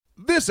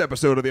This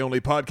episode of the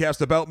only podcast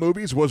about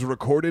movies was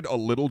recorded a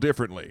little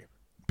differently.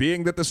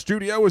 Being that the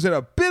studio was in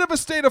a bit of a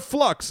state of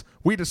flux,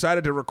 we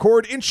decided to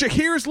record in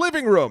Shahir's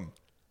living room.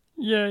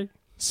 Yay.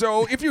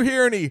 So if you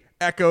hear any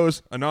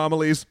echoes,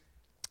 anomalies,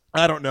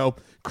 I don't know,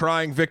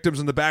 crying victims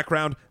in the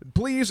background,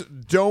 please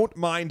don't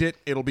mind it.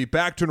 It'll be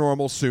back to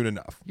normal soon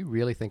enough. You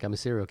really think I'm a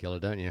serial killer,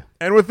 don't you?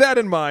 And with that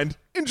in mind,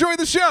 enjoy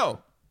the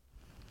show.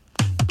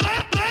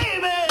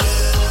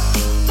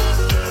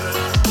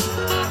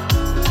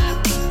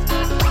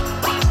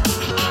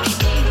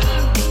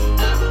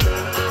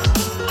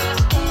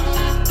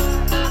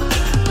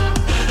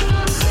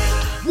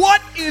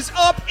 What is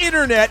up,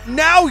 Internet?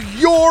 Now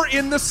you're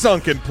in the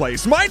sunken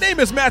place. My name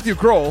is Matthew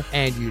Kroll.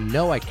 And you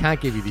know I can't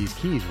give you these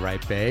keys,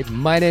 right, babe?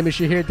 My name is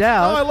Shahir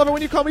Dowd. Oh, I love it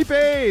when you call me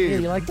babe. Yeah,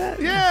 you like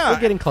that? Yeah. We're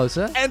getting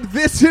closer. And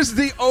this is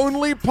the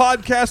only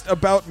podcast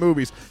about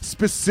movies,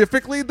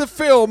 specifically the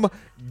film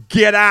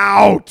Get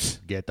Out.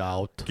 Get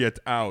out. Get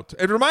Out.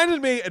 It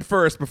reminded me at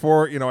first,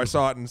 before I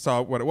saw it and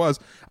saw what it was,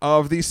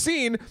 of the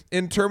scene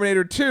in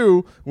Terminator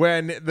 2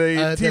 when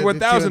the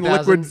T-1000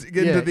 liquids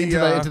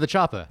into the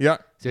chopper. Yeah.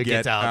 So it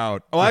gets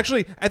out. Oh,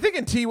 actually, I think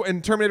in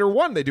Terminator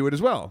 1 they do it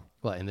as well.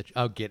 What,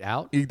 Get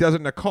Out? He does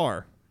it in a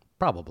car.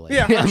 Probably.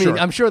 Yeah,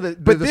 I'm sure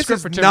that. But the this script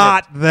is for Terminator-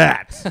 not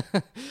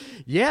that.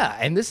 Yeah,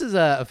 and this is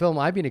a film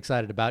I've been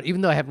excited about, even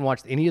though I haven't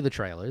watched any of the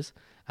trailers.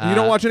 You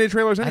don't watch any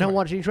trailers anyway? I don't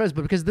watch any trailers,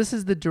 but because this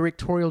is the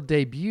directorial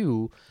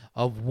debut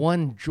of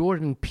one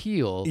Jordan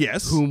Peele,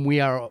 yes, whom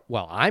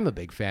I'm a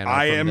big fan of.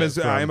 I am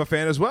a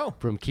fan as well.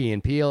 From Key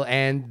and Peele,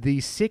 and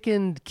the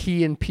second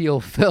Key and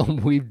Peele film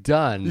we've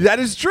done. That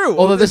is true.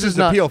 Although this is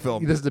not a Peele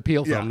film. This is a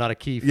Peele film, not a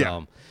Key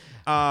film.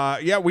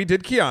 Yeah, we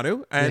did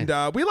Keanu,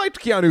 and we liked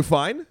Keanu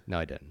fine. No,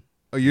 I didn't.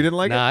 Oh, you didn't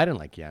like it? No, I didn't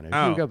like Keanu.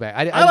 Oh. You go back.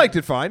 I liked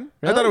it fine.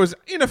 Really? I thought it was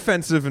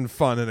inoffensive and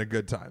fun and a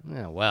good time.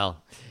 Yeah,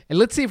 well, and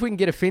let's see if we can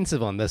get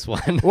offensive on this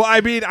one. Well,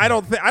 I mean, I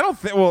don't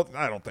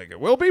think it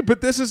will be, but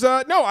this is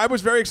no. I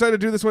was very excited to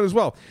do this one as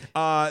well.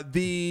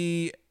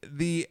 The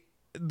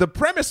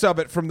premise of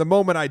it from the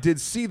moment I did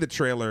see the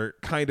trailer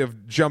kind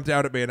of jumped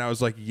out at me, and I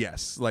was like,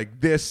 yes, like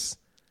this.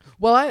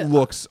 Well,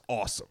 looks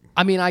awesome.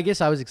 I mean, I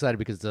guess I was excited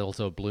because it's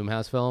also a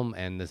Blumhouse film,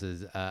 and this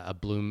is a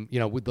Blum.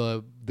 With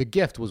the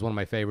Gift was one of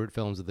my favorite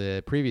films of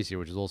the previous year,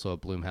 which is also a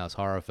Blumhouse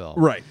horror film.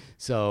 Right.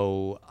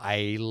 So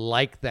I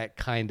like that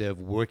kind of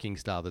working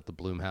style that the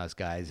Blumhouse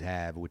guys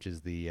have, which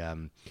is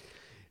the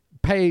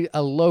pay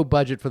a low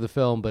budget for the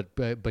film,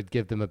 but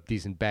give them a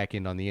decent back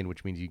end on the end,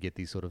 which means you get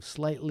these sort of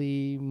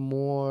slightly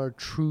more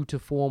true to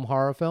form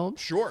horror films.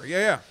 Sure.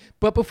 Yeah.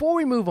 But before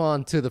we move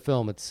on to the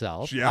film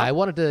itself, I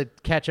wanted to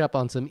catch up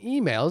on some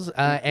emails.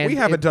 And we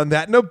haven't done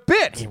that in a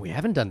bit. Yeah, we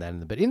haven't done that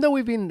in a bit. Even though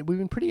we've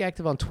been pretty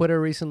active on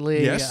Twitter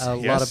recently. Yes. A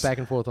lot of back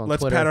and forth on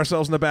Let's Twitter. pat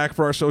ourselves in the back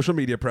for our social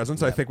media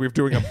presence. I think we're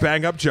doing a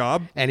bang-up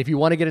job. And if you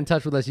want to get in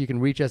touch with us, you can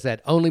reach us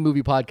at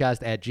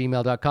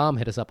onlymoviepodcast@gmail.com.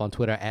 Hit us up on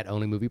Twitter at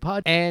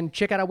onlymoviepod. And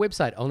check out our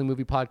website,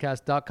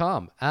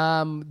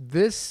 onlymoviepodcast.com.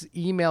 This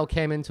email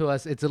came into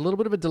us. It's a little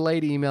bit of a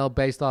delayed email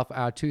based off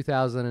our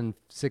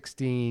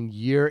 2016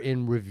 year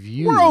in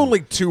review. We're only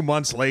 2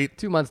 months late.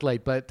 2 months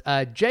late, but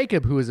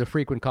Jacob, who is a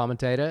frequent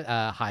commentator,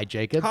 hi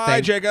Jacob.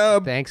 Hi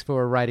Jacob. Thanks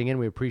for writing in.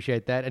 We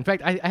appreciate that. In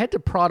fact, I had to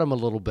prod him a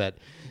little bit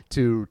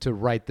to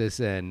write this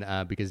in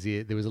because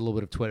there was a little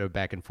bit of Twitter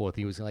back and forth.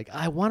 He was like,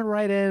 I want to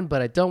write in,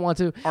 but I don't want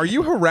to. Are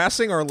you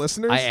harassing our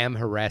listeners? I am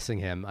harassing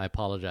him. I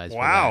apologize.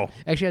 Wow. For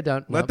that. Actually, I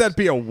don't. Let that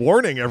be a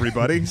warning,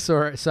 everybody.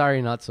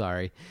 Sorry, not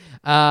sorry.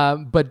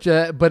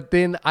 But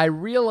then I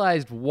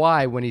realized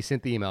why when he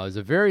sent the email. It was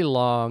a very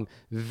long,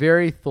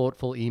 very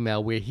thoughtful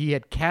email where he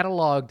had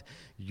cataloged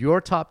your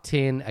top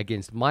 10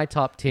 against my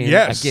top 10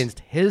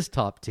 against his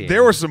top 10.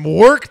 There was some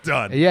work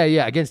done.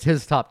 Yeah, against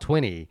his top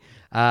 20.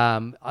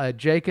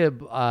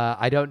 Jacob,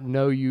 I don't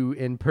know you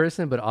in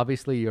person, but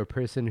obviously you're a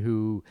person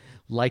who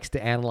likes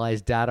to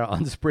analyze data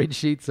on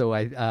spreadsheets. So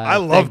I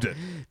loved it.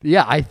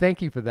 Yeah, I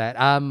thank you for that.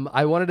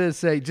 I wanted to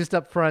say just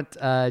up front,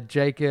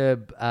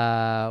 Jacob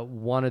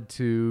wanted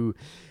to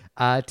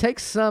take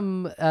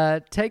some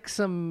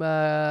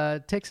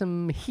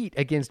heat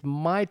against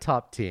my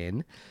top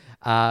 10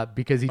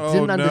 because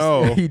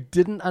he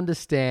didn't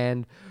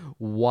understand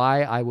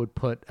why I would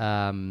put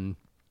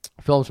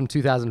films from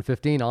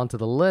 2015 onto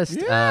the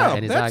list. Yeah,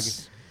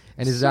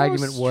 and his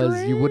argument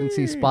was you wouldn't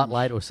see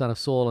Spotlight or Son of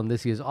Saul in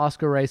this year's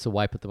Oscar race, so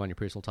why put them on your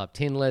personal top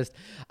 10 list?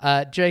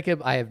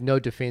 Jacob, I have no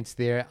defense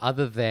there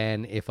other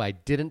than if I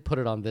didn't put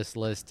it on this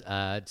list,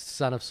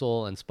 Son of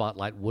Saul and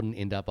Spotlight wouldn't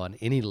end up on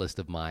any list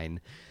of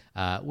mine,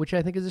 which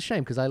I think is a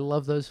shame because I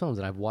love those films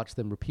and I've watched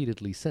them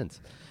repeatedly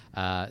since.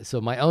 So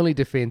my only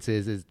defense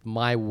is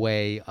my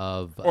way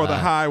of... Or the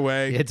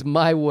highway. It's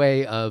my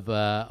way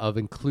of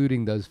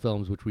including those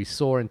films which we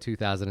saw in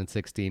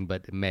 2016,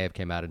 but it may have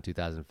came out in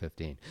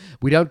 2015.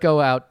 We don't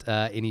go out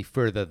any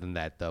further than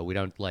that, though. We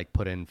don't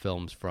put in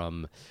films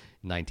from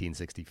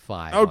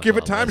 1965. Oh, give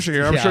it time,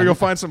 Shahir. I'm sure you'll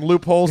find some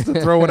loopholes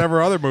to throw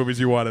whatever other movies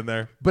you want in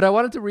there. But I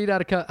wanted to read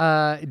out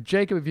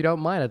Jacob, if you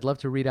don't mind, I'd love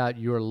to read out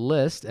your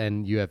list,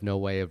 and you have no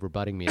way of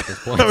rebutting me at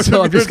this point,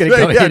 so I'm just going to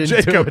go ahead and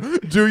Jacob, do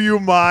it. Do you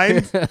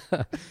mind?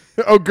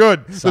 Oh,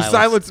 good. The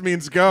silence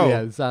means go.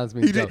 Yeah, the silence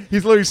means go.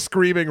 He's literally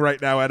screaming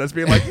right now at us,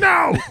 being like,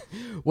 no!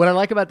 What I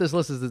like about this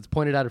list is it's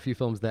pointed out a few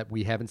films that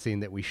we haven't seen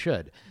that we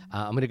should.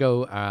 I'm going to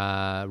go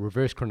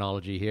reverse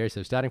chronology here.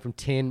 So starting from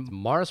 10,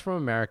 Morris from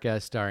America,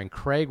 starring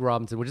Craig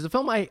Robinson, which is a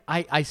film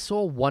I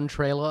saw one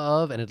trailer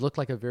of, and it looked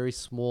like a very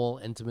small,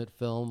 intimate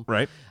film.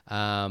 Right.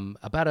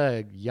 About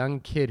a young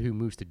kid who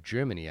moves to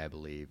Germany, I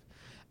believe.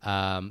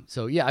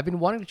 So yeah, I've been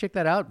wanting to check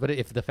that out, but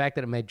if the fact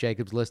that it made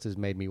Jacob's list has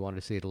made me want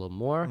to see it a little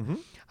more.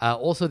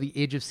 Also, The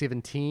Edge of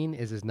 17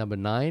 is his number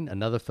 9,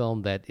 another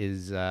film that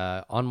is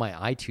on my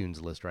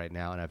iTunes list right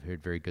now, and I've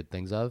heard very good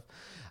things of.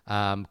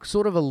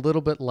 Sort of a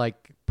little bit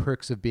like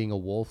Perks of Being a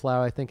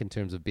Wallflower, I think, in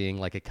terms of being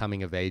like a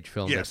coming of age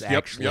film that's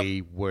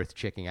actually worth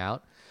checking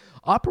out.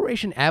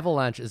 Operation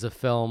Avalanche is a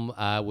film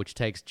which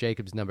takes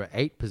Jacob's number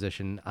 8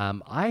 position.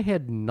 I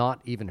had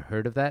not even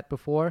heard of that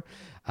before,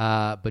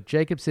 but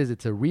Jacob says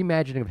it's a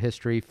reimagining of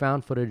history,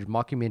 found footage,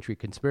 mockumentary,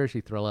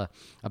 conspiracy thriller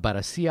about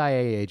a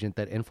CIA agent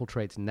that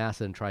infiltrates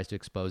NASA and tries to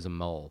expose a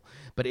mole,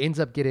 but ends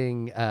up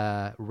getting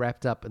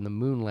wrapped up in the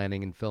moon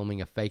landing and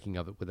filming a faking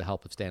of it with the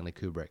help of Stanley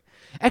Kubrick.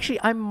 Actually,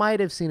 I might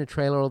have seen a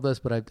trailer of this,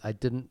 but I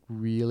didn't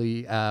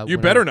really. You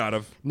better not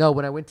have. No,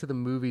 when I went to the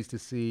movies to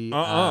see...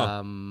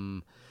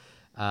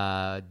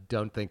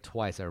 Don't Think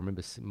Twice. I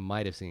remember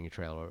might have seen a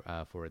trailer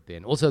for it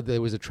then. Also,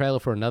 there was a trailer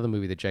for another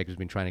movie that Jacob's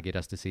been trying to get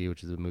us to see,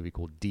 which is a movie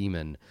called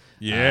Demon.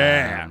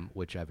 Yeah.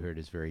 Which I've heard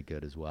is very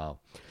good as well.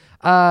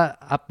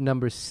 Up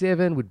number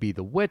 7 would be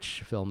The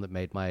Witch, film that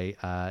made my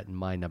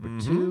number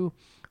 2.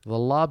 The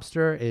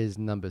Lobster is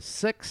number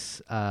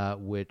 6,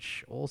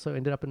 which also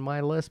ended up in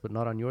my list, but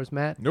not on yours,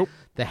 Matt. Nope.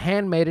 The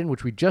Handmaiden,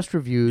 which we just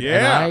reviewed,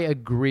 and I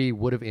agree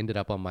would have ended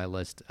up on my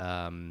list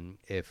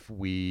if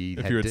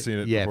you had seen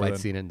it. Yeah, if I'd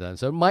seen it and done.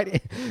 So it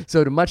might.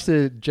 So much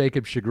to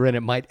Jacob's chagrin, it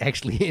might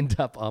actually end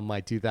up on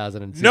my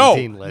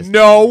 2017 list.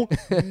 No.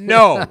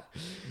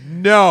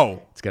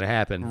 It's gonna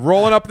happen.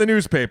 Rolling up the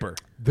newspaper.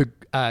 The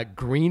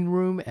Green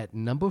Room at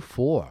number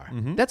 4.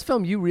 That's a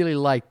film you really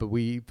liked, but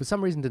we, for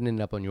some reason, didn't end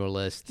up on your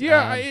list.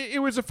 Yeah,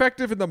 it was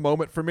effective in the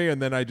moment for me,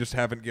 and then I just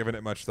haven't given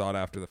it much thought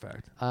after the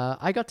fact.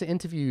 I got to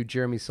interview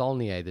Jeremy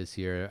Saulnier this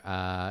year,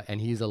 and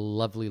he's a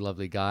lovely,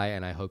 lovely guy,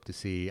 and I hope to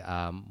see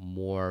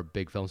more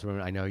big films from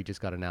him. I know he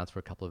just got announced for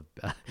a couple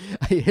of...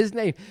 his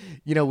name,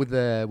 with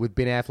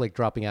Ben Affleck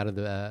dropping out of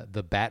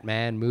the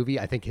Batman movie,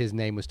 I think his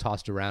name was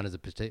tossed around as a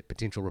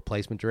potential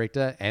replacement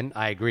director, and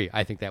I agree.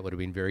 I think that would have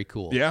been very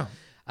cool. Yeah.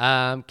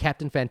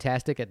 Captain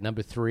Fantastic at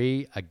number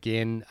 3.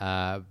 Again,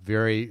 heard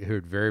very,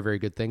 very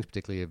good things,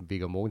 particularly of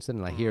Viggo Mortensen.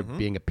 And I hear,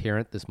 being a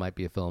parent, this might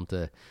be a film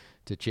to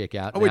check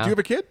out. Oh, wait, do you have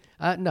a kid?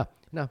 No.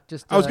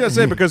 Just I was going to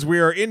say, because we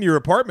are in your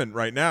apartment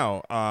right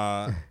now,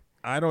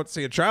 I don't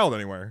see a child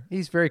anywhere.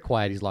 He's very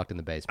quiet. He's locked in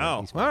the basement.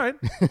 Oh, all right.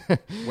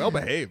 Well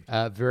behaved.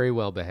 Very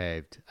well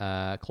behaved.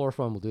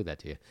 Chloroform will do that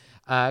to you.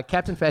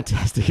 Captain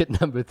Fantastic at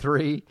number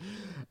 3.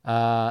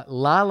 La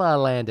La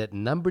Land at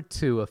number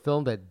 2, a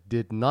film that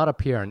did not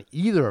appear on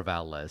either of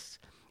our lists,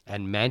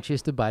 and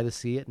Manchester by the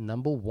Sea at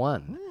number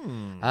 1.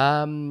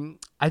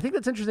 I think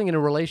that's interesting in a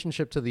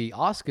relationship to the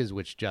Oscars,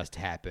 which just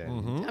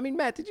happened. I mean,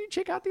 Matt, did you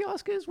check out the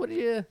Oscars? What did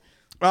you...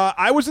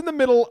 I was in the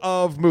middle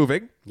of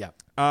moving. Yeah.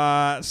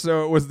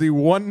 So it was the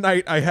one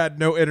night I had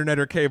no internet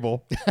or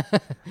cable.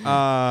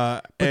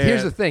 But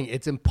here's the thing.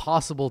 It's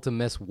impossible to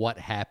miss what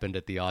happened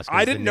at the Oscars.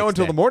 I didn't know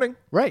until the morning.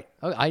 Right.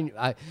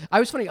 I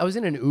was funny. I was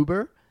in an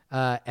Uber.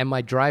 And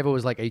my driver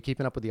was like, "Are you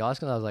keeping up with the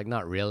Oscars?" I was like,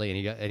 "Not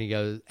really." And he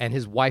goes, and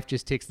his wife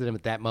just texted him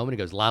at that moment. He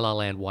goes, "La La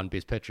Land won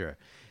Best Picture,"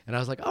 and I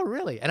was like, "Oh,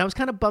 really?" And I was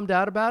kind of bummed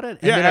out about it.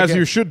 And as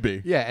you should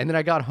be. Yeah, and then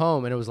I got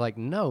home and it was like,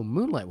 "No,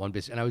 Moonlight won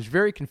Best," and I was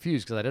very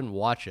confused because I didn't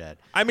watch it.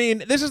 I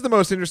mean, this is the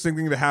most interesting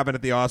thing to happen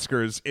at the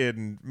Oscars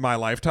in my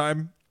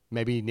lifetime.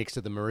 Maybe next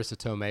to the Marissa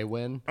Tomei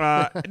win.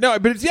 No,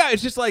 but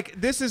it's just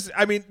like, this is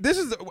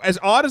as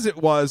odd as it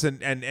was,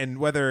 and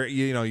whether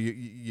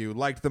you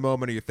liked the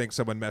moment or you think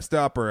someone messed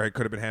up or it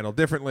could have been handled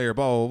differently or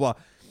blah blah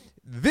blah.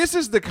 This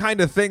is the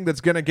kind of thing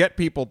that's going to get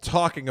people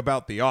talking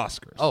about the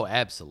Oscars. Oh,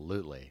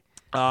 absolutely.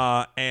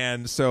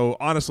 And so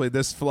honestly,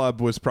 this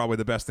flub was probably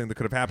the best thing that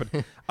could have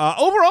happened.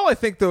 Overall, I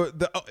think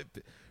the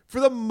for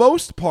the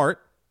most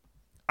part,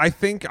 I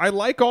think I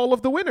like all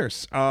of the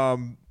winners.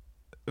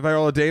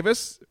 Viola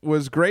Davis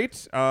was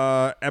great.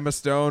 Emma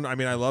Stone. I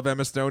mean, I love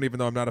Emma Stone, even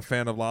though I'm not a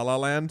fan of La La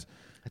Land.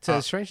 It's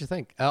strange to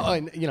think.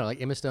 And, like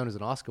Emma Stone is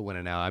an Oscar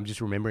winner now. I'm just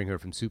remembering her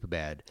from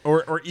Superbad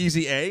or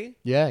Easy A.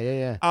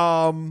 Yeah.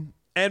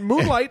 And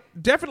Moonlight,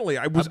 definitely.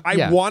 I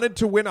wanted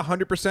to win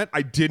 100%.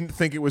 I didn't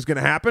think it was going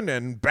to happen,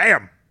 and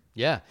bam.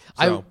 Yeah.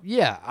 So.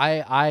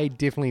 I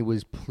definitely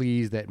was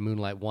pleased that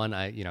Moonlight won.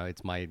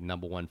 It's my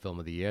number 1 film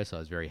of the year, so I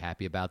was very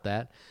happy about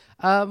that.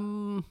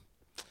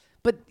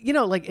 But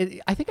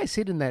I think I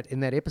said in that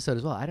episode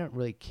as well. I don't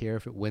really care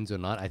if it wins or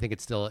not. I think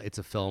it's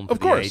a film for Of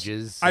course. the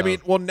ages. I so- mean,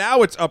 well,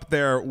 now it's up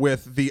there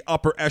with the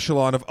upper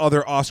echelon of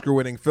other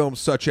Oscar-winning films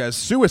such as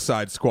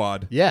Suicide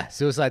Squad. yeah,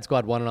 Suicide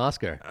Squad won an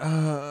Oscar.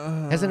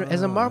 Has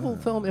a Marvel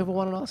film ever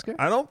won an Oscar?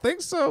 I don't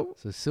think so.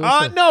 So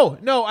Suicide-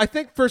 No. I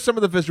think for some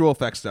of the visual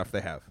effects stuff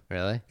they have.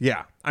 Really?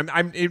 Yeah, I'm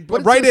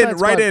What right did in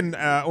Suicide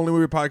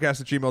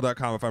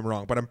onlymoviepodcast@gmail.com if I'm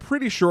wrong, but I'm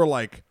pretty sure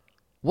like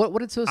What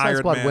did Suicide Iron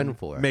Squad Man win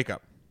for?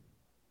 makeup.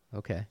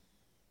 Okay.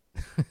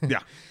 Yeah,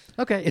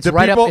 Okay, it's the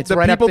right people up. It's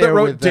right that up there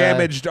wrote with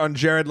 "damaged" on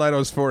Jared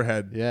Leto's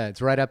forehead. Yeah,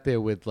 it's right up there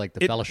with like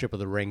the Fellowship of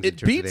the Rings. in It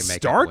terms of beat their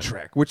makeup Star win.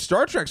 Trek, which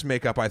Star Trek's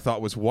makeup I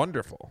thought was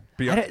wonderful.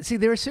 See,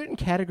 there are certain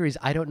categories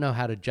I don't know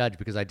how to judge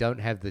because I don't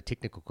have the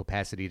technical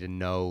capacity to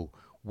know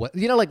what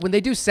like when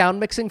they do sound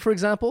mixing, for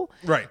example.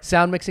 Right.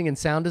 Sound mixing and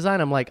sound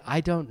design. I'm like,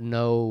 I don't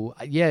know.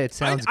 Yeah, it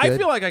sounds I good.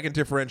 feel like I can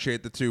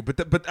differentiate the two,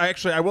 but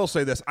actually I will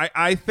say this.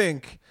 I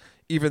think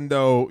even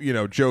though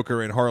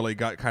Joker and Harley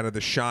got kind of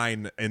the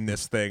shine in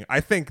this thing,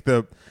 I think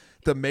the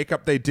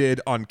makeup they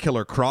did on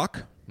Killer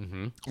Croc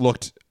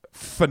looked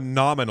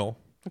phenomenal.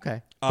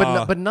 Okay.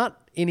 But not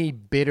any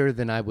better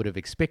than I would have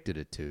expected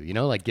it to,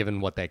 like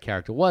given what that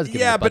character was. Given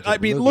Yeah, the but budget I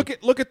of the mean, movie.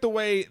 look at the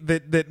way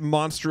that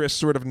monstrous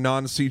sort of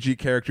non-CG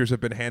characters have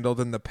been handled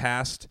in the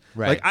past.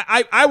 Right.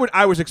 Like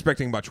I was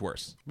expecting much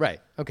worse. Right.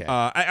 Okay.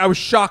 I was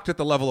shocked at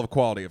the level of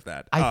quality of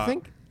that. I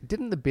think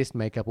didn't the best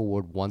makeup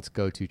award once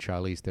go to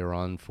Charlize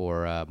Theron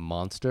for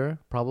Monster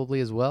probably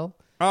as well?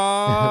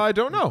 I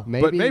don't know,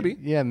 but maybe.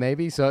 Yeah,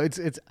 maybe. So it's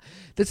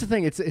that's the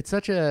thing. It's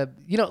such a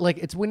like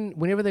it's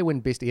whenever they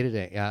win best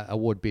editing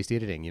award best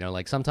editing.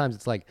 Like sometimes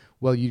it's like,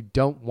 well, you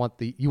want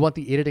the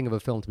editing of a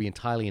film to be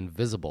entirely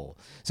invisible.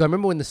 So I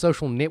remember when The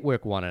Social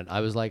Network won it,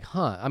 I was like,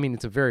 huh. I mean,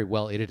 it's a very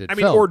well edited. I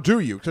mean, film. or do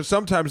you? Because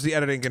sometimes the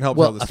editing can help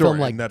tell the a story, film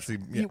like and that's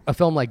a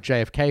film like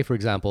JFK, for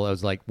example. I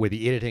was like, where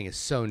the editing is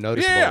so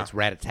noticeable, Yeah. it's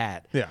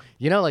rat-a-tat. Yeah.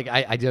 Like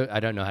I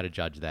don't know how to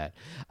judge that.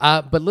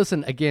 But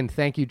listen, again,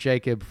 thank you,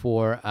 Jacob,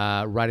 for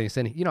writing us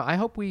in. I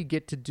hope we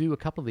get to do a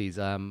couple of these.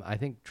 I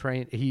think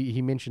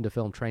he mentioned a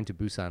film, Train to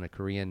Busan, a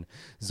Korean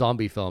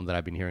zombie film that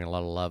I've been hearing a lot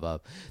of love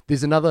of.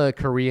 There's another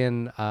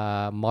Korean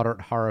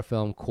moderate horror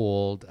film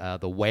called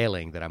The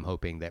Wailing that I'm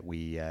hoping that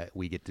we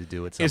get to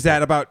do at some Is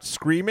that about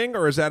screaming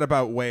or is that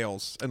about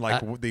whales and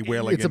like the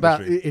whaling it's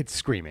industry? it's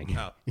screaming.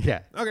 Oh.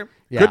 Yeah. Okay.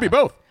 Yeah. Could be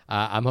both.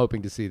 I'm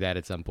hoping to see that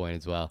at some point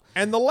as well.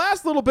 And the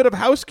last little bit of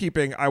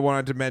housekeeping I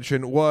wanted to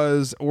mention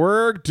was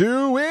we're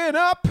doing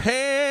a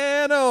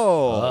panel.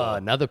 Oh,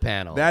 another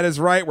panel. That is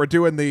right. We're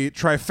doing the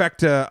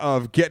trifecta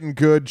of getting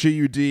good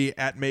GUD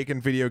at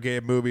making video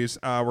game movies.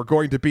 We're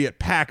going to be at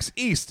PAX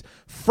East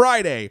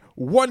Friday,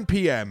 1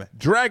 p.m.,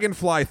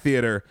 Dragonfly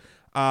Theater.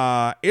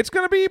 It's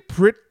going to be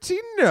pretty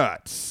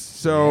nuts.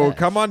 So Yes.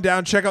 come on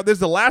down, check out. This is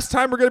the last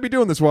time we're going to be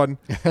doing this one.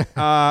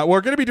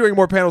 We're going to be doing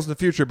more panels in the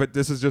future, but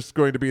this is just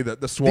going to be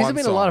the swan These have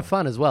been song. a lot of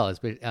fun as well. It's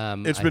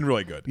been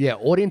really good. Yeah,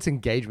 audience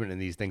engagement in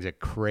these things are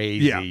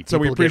crazy. Yeah, so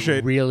we People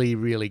appreciate-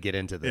 really get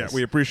into Yeah, this.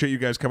 we appreciate you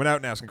guys coming out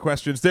and asking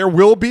questions. There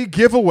will be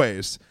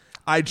giveaways.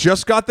 I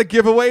just got the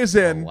giveaways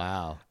in.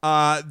 Wow.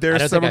 There's I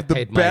don't some think of the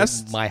I paid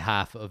best. my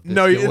half of this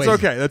No, it's giveaways.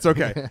 okay. That's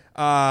okay.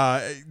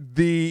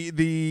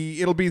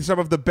 It'll be some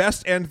of the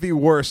best and the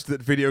worst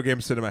that video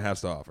game cinema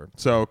has to offer.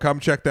 So come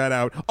check that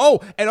out.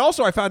 Oh, and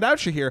also I found out,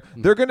 Shahir,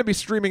 they're going to be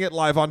streaming it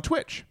live on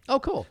Twitch. Oh,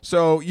 cool.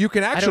 So you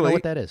can I actually. don't know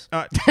what that is.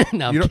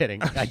 No, you I'm don't-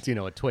 kidding. I do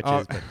know what Twitch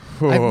is, but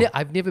oh.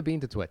 I've never been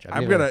to Twitch.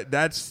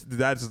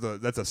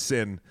 That's a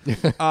sin.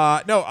 So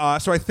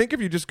I think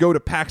if you just go to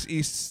PAX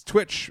East's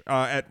Twitch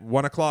at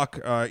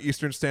 1:00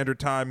 Eastern Standard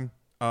Time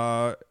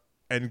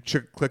and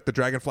click the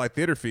Dragonfly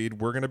Theater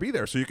feed, we're going to be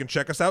there, so you can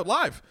check us out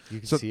live. You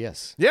can So- see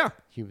us. Yeah,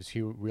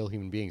 Real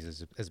human beings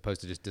as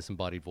opposed to just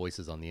disembodied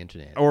voices on the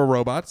internet. or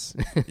robots.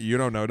 You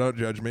don't know. Don't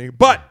judge me.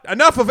 But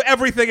enough of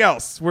everything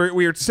else.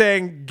 We're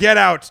saying get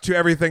out to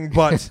everything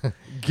but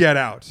get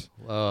out.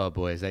 Oh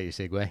boy, is that your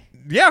segue?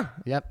 Yeah,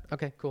 Yep.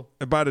 Okay. Cool.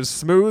 about as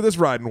smooth as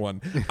riding one.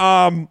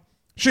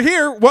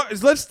 Shahir,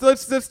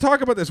 let's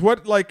talk about this.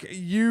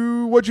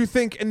 What'd you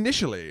think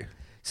initially?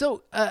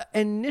 So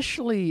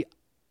initially,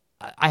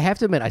 I have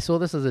to admit, I saw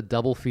this as a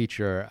double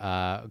feature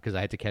because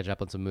I had to catch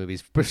up on some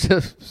movies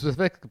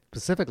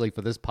specifically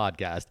for this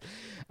podcast.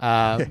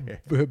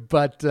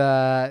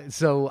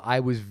 So I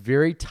was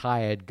very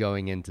tired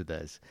going into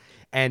this.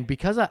 And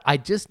because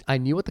I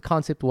knew what the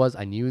concept was,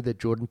 I knew that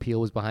Jordan Peele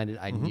was behind it,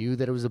 I knew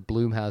that it was a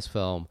Blumhouse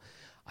film,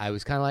 I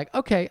was kind of like,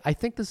 okay, I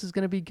think this is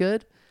going to be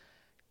good.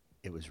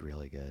 It was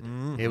really good.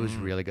 It was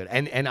really good.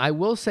 And I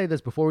will say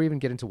this before we even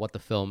get into what the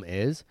film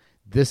is.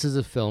 This is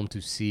a film to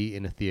see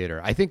in a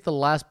theater. I think the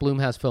last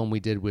Blumhouse film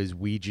we did was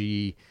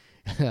Ouija,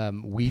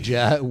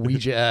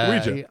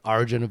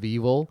 Origin of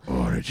Evil.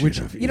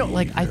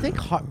 I think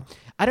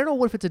I don't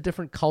know if it's a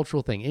different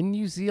cultural thing. In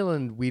New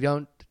Zealand, we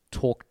don't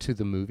talk to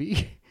the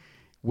movie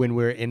when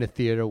we're in a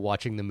theater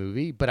watching the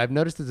movie, but I've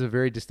noticed it's a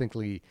very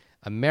distinctly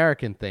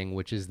American thing,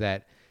 which is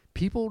that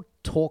people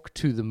talk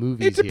to the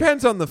movies. It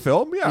depends on the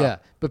film. Yeah,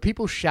 but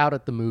people shout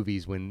at the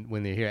movies when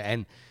they're here.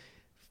 And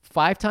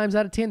 5 times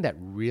out of 10, that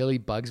really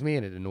bugs me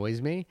and it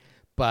annoys me.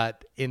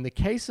 But in the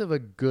case of a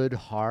good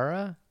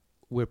horror,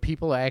 where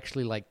people are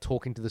actually like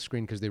talking to the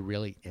screen because they're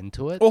really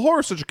into it. Well,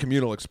 horror is such a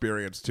communal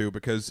experience too,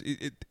 because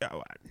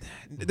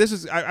this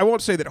is. I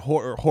won't say that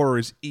horror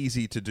is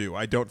easy to do.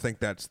 I don't think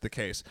that's the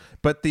case.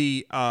 But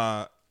the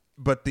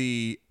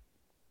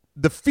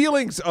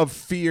feelings of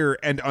fear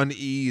and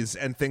unease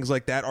and things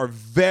like that are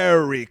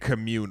very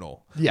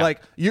communal. Yeah.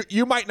 Like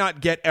you might not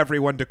get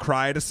everyone to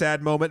cry at a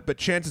sad moment, but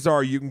chances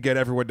are you can get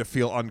everyone to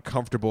feel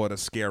uncomfortable at a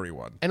scary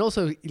one. And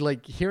also,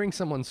 like, hearing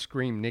someone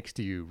scream next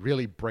to you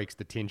really breaks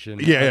the tension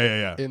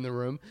in the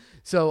room.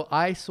 So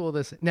I saw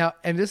this now,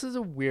 and this is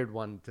a weird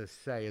one to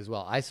say as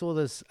well. I saw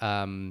this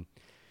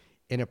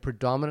in a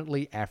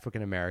predominantly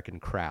African-American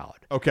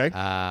crowd. Okay.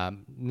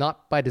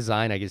 Not by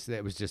design, I guess.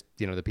 It was just,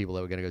 the people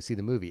that were going to go see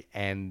the movie.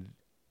 And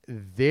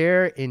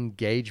their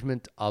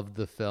engagement of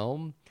the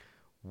film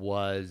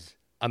was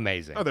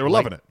amazing. Oh, they were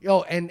loving it.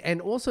 Oh,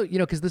 and also,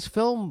 because this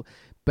film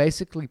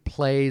basically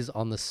plays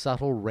on the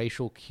subtle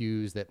racial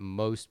cues that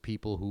most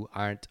people who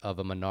aren't of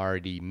a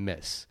minority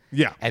miss.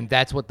 Yeah. And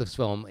that's what this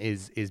film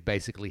is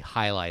basically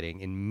highlighting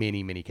in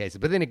many, many cases.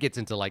 But then it gets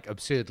into like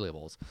absurd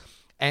levels.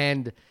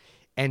 And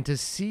to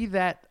see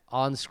that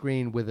on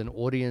screen with an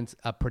audience,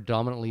 a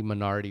predominantly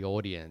minority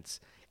audience,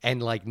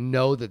 and like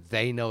know that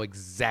they know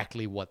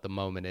exactly what the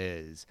moment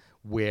is,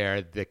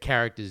 where the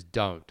characters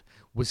don't,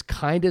 was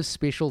kind of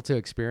special to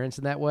experience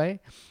in that way.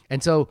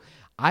 And so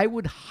I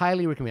would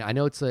highly recommend. I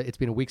know it's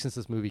been a week since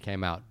this movie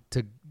came out.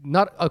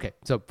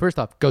 So first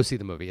off, go see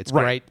the movie. It's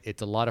great.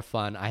 It's a lot of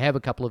fun. I have a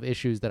couple of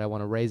issues that I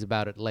want to raise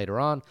about it later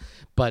on,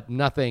 but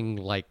nothing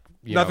like.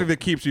 Nothing that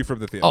keeps you from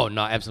the theater. Oh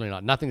no, absolutely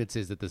not. Nothing that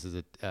says that this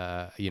is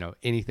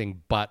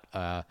anything but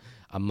a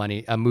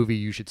movie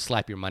you should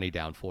slap your money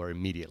down for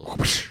immediately.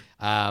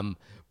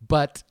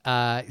 But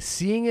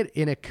seeing it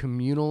in a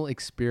communal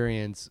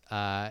experience,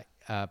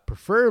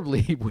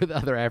 preferably with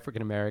other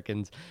African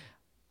Americans,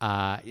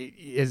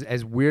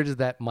 as weird as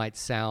that might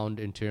sound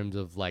in terms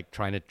of like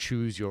trying to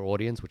choose your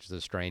audience, which is a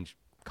strange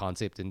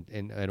concept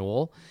in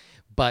all.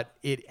 But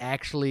it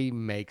actually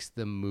makes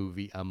the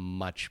movie a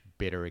much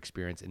better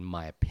experience, in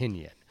my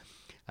opinion.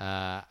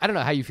 I don't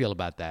know how you feel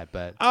about that,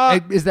 but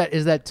is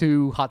that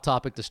too hot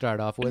topic to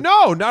start off with?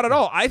 No, not at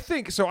all. I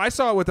think so. I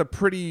saw it with a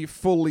pretty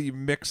fully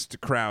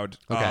mixed crowd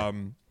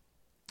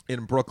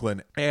in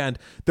Brooklyn, and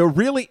the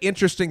really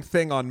interesting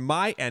thing on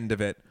my end of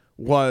it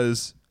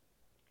was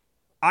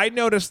I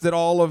noticed that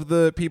all of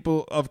the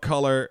people of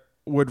color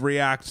would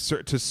react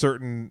to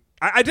certain.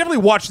 I definitely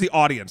watched the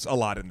audience a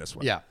lot in this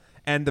one. Yeah.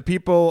 And the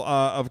people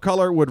of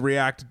color would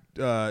react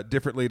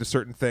differently to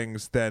certain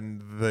things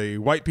than the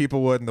white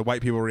people would, and the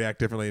white people react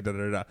differently.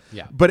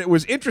 Yeah. But it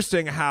was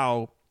interesting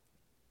how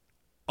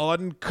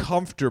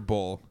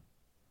uncomfortable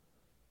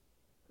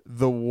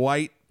the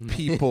white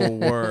people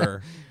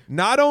were.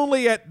 Not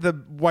only at the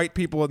white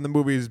people in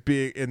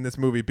this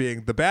movie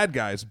being the bad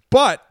guys,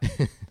 but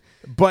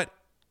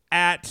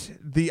at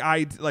the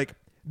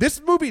this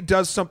movie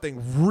does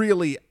something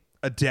really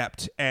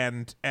adept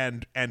and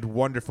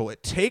wonderful.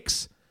 It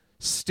takes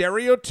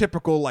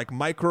stereotypical like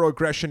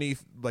microaggression-y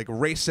like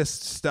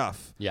racist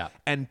stuff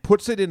and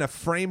puts it in a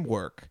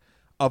framework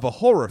of a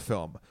horror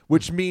film,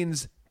 which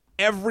means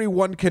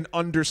everyone can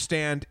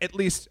understand at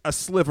least a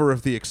sliver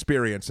of the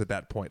experience at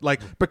that point.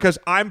 Like, because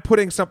I'm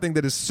putting something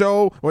that is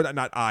so, well,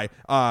 not I,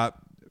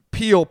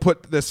 Peele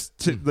put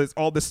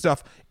all this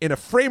stuff in a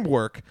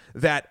framework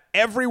that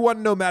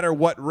everyone, no matter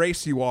what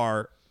race you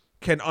are,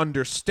 can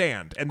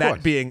understand, and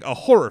that being a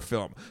horror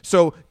film.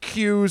 So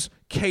cues,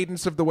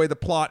 cadence of the way the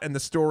plot and the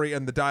story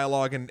and the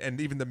dialogue and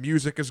even the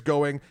music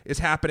is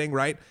happening,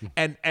 right?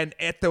 And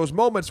at those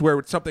moments where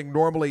something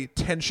normally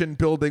tension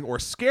building or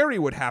scary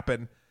would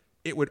happen,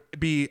 it would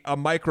be a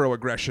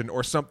microaggression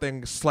or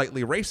something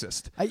slightly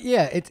racist.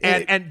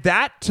 And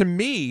that to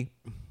me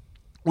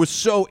was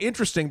so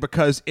interesting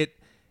because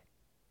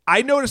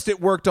I noticed it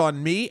worked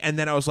on me, and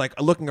then I was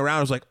like looking around,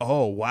 I was like,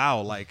 oh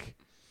wow, like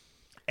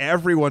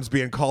everyone's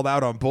being called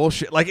out on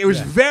bullshit. Like, it was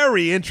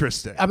very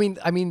interesting. I mean,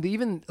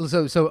 even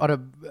so on a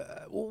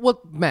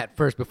Matt,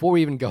 first before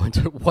we even go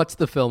into what's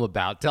the film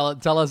about? Tell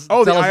us.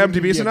 Oh, the tell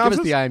IMDb us, synopsis. Give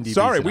us the IMDb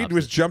Sorry, synopsis. we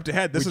just jumped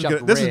ahead. This is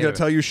going to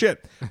tell you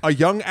shit. A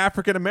young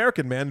African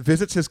American man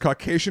visits his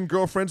Caucasian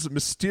girlfriend's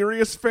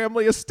mysterious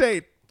family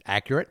estate.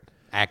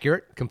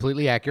 Accurate,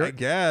 completely accurate. I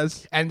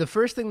guess. And the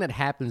first thing that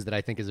happens that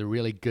I think is a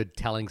really good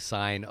telling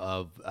sign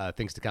of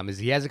things to come is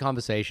he has a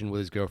conversation with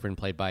his girlfriend,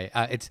 played by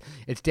it's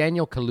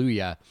Daniel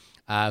Kaluuya,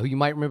 who you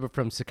might remember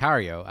from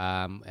Sicario,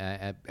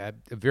 a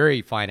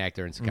very fine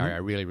actor in Sicario. Mm-hmm. I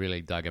really,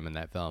 really dug him in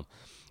that film.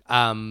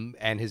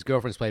 And his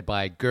girlfriend's played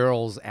by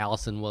Girls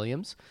Allison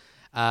Williams.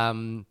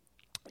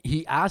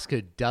 He asks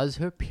her, does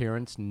her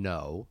parents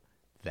know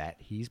that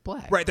he's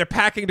black? Right, they're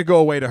packing to go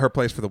away to her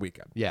place for the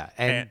weekend. Yeah,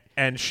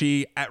 and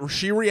she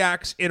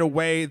reacts in a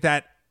way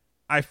that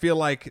I feel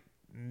like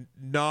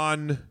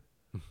non-racist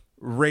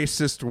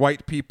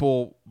white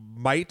people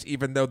might,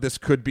 even though this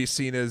could be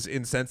seen as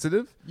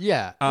insensitive.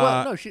 Yeah.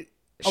 Well, no, she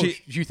Do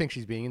you think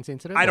she's being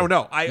insensitive? I don't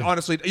know. I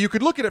honestly, you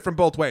could look at it from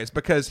both ways,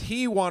 because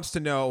he wants to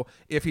know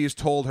if he's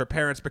told her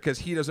parents because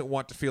he doesn't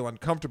want to feel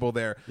uncomfortable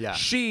there. Yeah.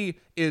 She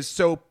is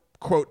so,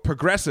 quote,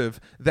 progressive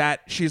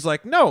that she's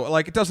like, no,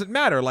 like, it doesn't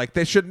matter. Like,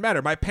 they shouldn't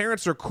matter. My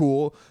parents are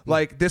cool.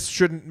 Like, this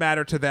shouldn't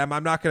matter to them.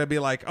 I'm not going to be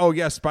like, oh,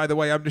 yes, by the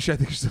way, I'm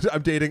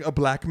dating a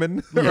black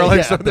man. Or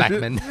like a black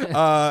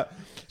man.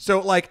 So,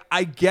 like,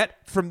 I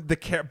get from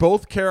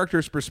both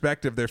characters'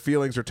 perspective, their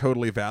feelings are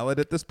totally valid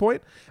at this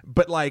point.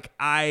 But, like,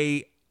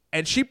 and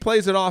she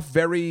plays it off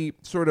very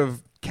sort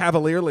of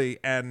cavalierly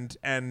and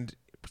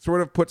sort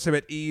of puts him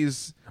at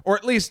ease, or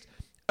at least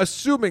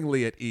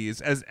assumingly at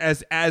ease,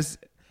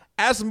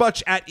 as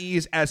much at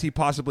ease as he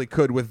possibly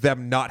could with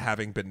them not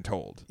having been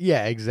told.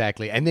 Yeah,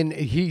 exactly. And then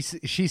she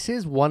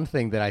says one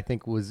thing that I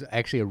think was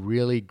actually a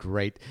really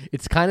great.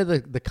 It's kind of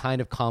the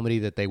kind of comedy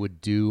that they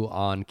would do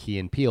on Key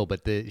and Peele.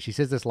 But she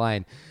says this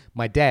line: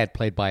 "My dad,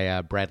 played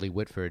by Bradley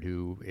Whitford,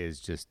 who is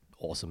just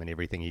awesome in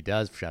everything he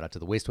does. Shout out to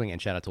The West Wing, and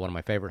shout out to one of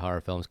my favorite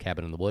horror films,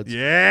 Cabin in the Woods."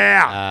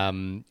 Yeah.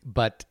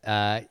 But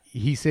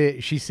she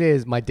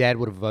says, "My dad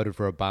would have voted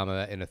for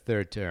Obama in a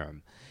third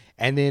term."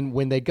 And then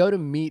when they go to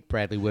meet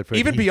Bradley Whitford...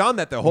 Even beyond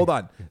that, though, hold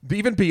on.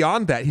 Even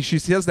beyond that, she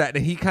says that,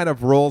 and he kind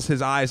of rolls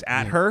his eyes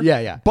at her.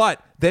 Yeah.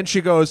 But then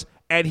she goes,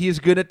 and he's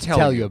going to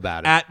tell you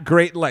about it. At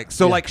great length.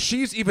 So, like,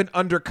 she's even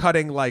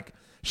undercutting, like...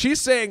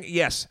 She's saying,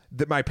 yes,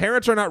 that my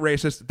parents are not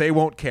racist. They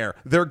won't care.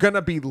 They're going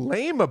to be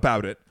lame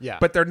about it,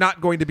 but they're not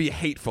going to be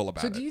hateful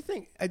about it. So do you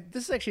think,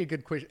 this is actually a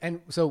good question.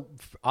 And so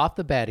off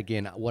the bat,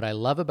 again, what I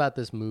love about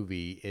this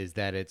movie is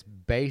that it's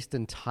based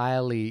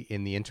entirely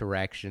in the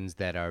interactions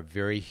that are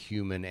very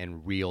human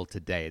and real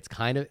today.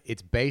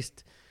 It's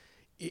based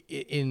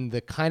in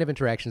the kind of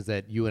interactions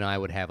that you and I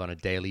would have on a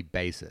daily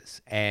basis.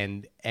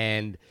 And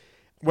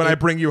when I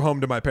bring you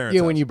home to my parents'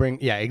 house. When you bring,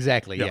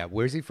 exactly. Yep. Yeah.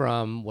 Where's he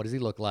from? What does he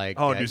look like?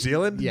 Oh, New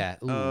Zealand? Yeah.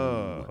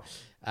 Ooh.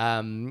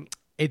 Oh.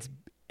 It's,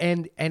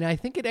 and I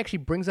think it actually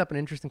brings up an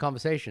interesting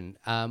conversation.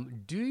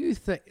 Do you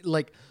think,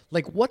 like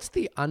what's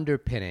the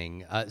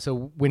underpinning?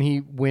 So when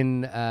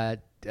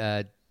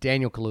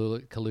Daniel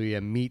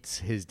Kaluuya meets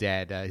his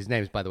dad, his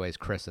name, by the way, is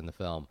Chris in the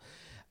film.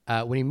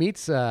 When he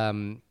meets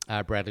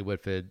Bradley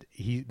Whitford,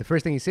 the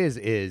first thing he says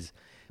is,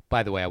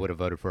 by the way, I would have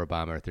voted for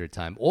Obama a third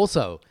time.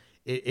 Also,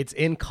 it's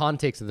in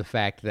context of the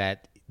fact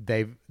that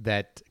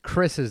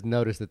Chris has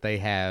noticed that they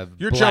have.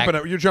 You're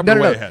jumping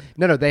way ahead.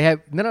 No, they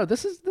have. No,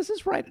 this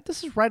is right.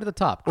 This is right at the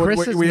top.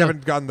 Chris we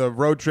haven't gotten the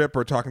road trip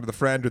or talking to the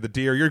friend or the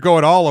deer. You're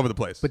going all over the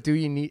place. But do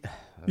you need?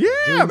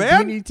 Yeah, man.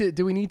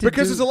 Do we need to?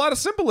 Because there's a lot of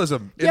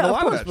symbolism in a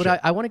lot of that but shit.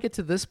 I want to get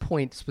to this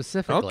point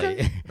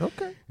specifically.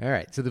 Okay. All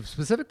right. So the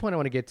specific point I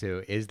want to get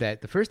to is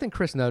that the first thing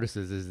Chris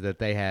notices is that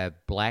they have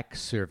black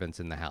servants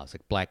in the house, a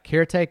black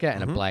caretaker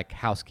and a black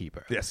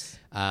housekeeper. Yes.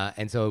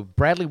 And so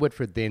Bradley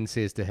Whitford then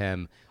says to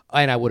him,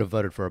 and I would have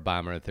voted for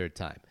Obama a third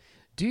time.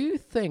 Do you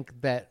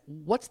think that,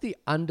 what's the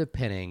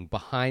underpinning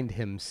behind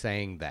him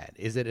saying that?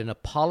 Is it an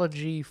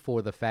apology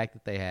for the fact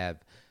that they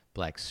have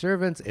black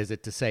servants? Is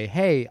it to say,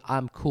 hey,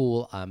 I'm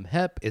cool, I'm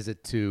hip? Is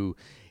it to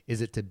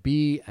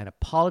be an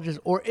apologist?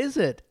 Or is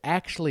it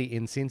actually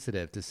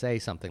insensitive to say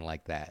something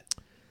like that?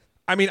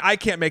 I mean, I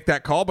can't make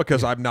that call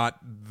because I'm not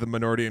the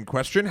minority in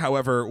question.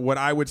 However, what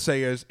I would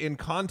say is, in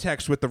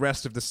context with the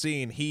rest of the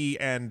scene, he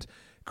and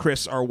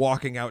Chris are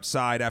walking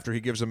outside after he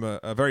gives him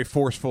a very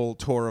forceful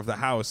tour of the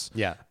house.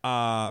 Yeah.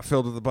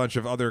 Filled with a bunch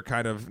of other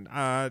kind of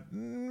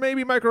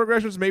maybe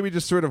microaggressions, maybe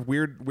just sort of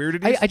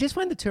weirdities. I just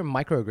find the term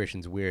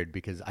microaggressions weird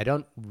because I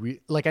don't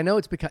I know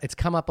it's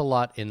come up a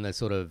lot in the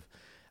sort of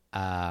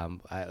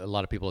a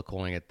lot of people are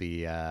calling it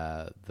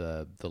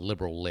the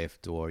liberal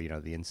left, or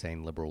the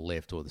insane liberal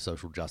left, or the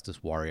social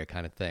justice warrior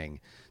kind of thing.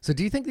 So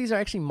do you think these are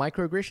actually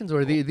microaggressions, or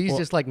are these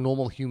just like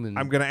normal human?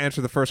 I'm going to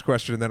answer the first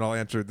question, and then I'll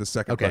answer the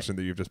second question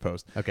that you've just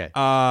posed. Okay.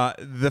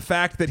 The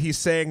fact that he's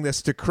saying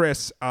this to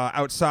Chris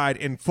outside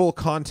in full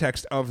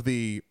context of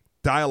the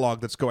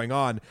dialogue that's going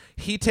on,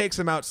 he takes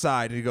him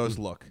outside and he goes,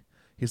 look.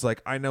 He's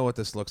like, I know what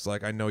this looks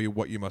like. I know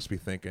what you must be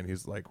thinking.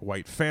 He's like,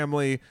 white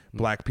family,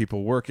 black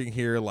people working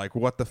here. Like,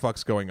 what the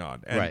fuck's going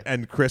on?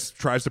 And Chris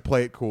tries to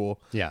play it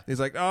cool. Yeah. He's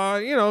like,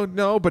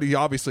 no, but he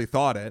obviously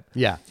thought it.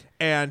 Yeah.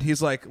 And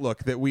he's like,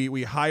 look, that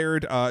we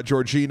hired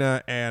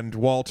Georgina and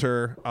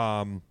Walter.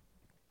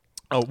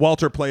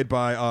 Walter played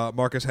by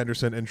Marcus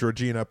Henderson, and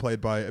Georgina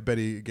played by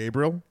Betty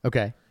Gabriel.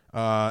 Okay.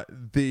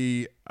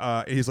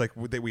 He's like,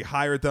 we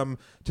hired them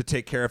to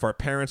take care of our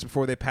parents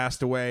before they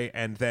passed away,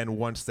 and then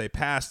once they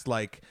passed,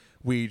 like,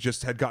 we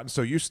just had gotten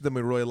so used to them,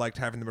 we really liked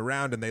having them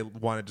around, and they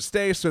wanted to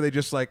stay, so they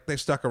just they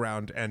stuck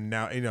around, and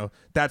now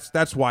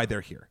that's why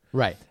they're here.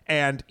 Right.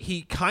 And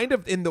he kind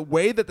of, in the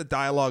way that the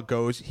dialogue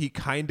goes, he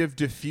kind of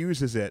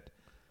diffuses it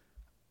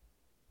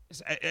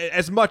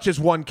as much as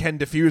one can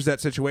diffuse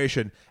that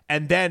situation,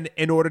 and then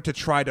in order to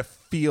try to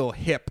feel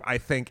hip, I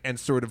think, and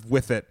sort of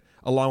with it,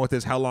 along with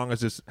his how long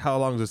has this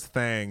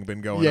thing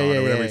been going on,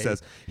 or whatever he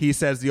says. He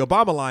says the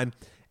Obama line,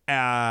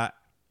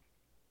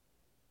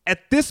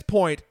 at this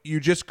point, you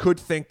just could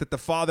think that the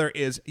father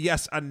is,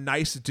 yes, a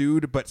nice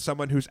dude, but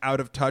someone who's out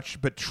of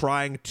touch, but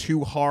trying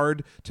too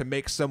hard to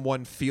make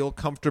someone feel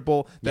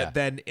comfortable that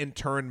then in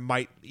turn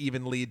might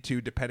even lead to,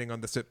 depending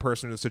on the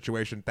person or the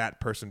situation, that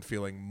person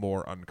feeling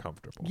more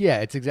uncomfortable. Yeah,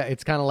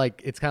 it's kind of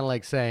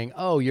like saying,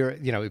 oh, you're,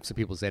 some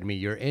people say to me,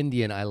 you're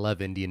Indian, I love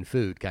Indian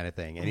food kind of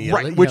thing. And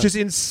right, which is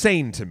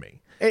insane to me.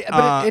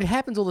 It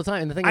happens all the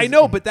time. And the thing is, I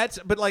know, but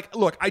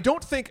look, I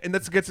don't think, and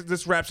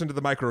this wraps into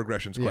the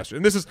microaggressions question.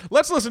 And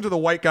let's listen to the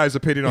white guy's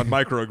opinion on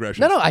microaggressions.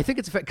 No, I think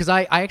it's because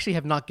I actually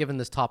have not given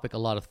this topic a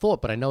lot of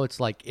thought, but I know it's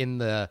like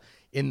it's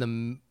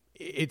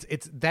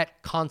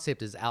that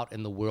concept is out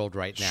in the world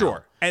right now.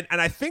 Sure, and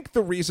I think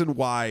the reason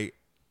why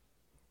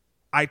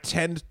I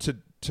tend to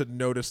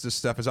notice this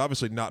stuff is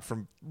obviously not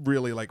from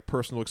really like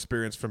personal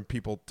experience from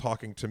people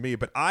talking to me,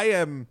 but I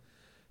am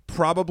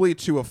probably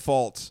to a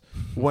fault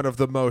one of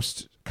the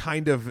most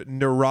kind of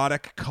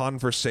neurotic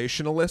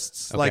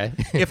conversationalists. Okay. Like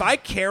if I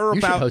care about,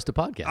 you should host a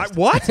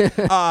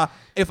podcast.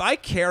 If I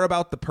care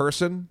about the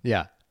person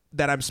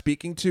that I'm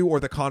speaking to, or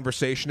the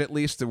conversation at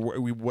least,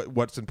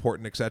 what's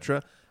important,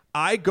 etc.,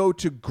 I go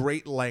to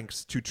great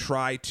lengths to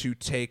try to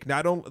take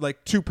not only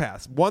like two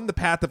paths. One, the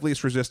path of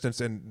least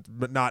resistance and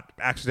not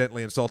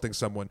accidentally insulting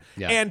someone,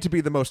 and to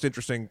be the most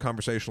interesting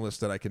conversationalist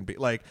that I can be.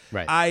 Like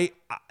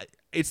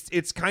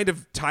it's kind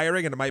of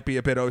tiring and it might be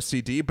a bit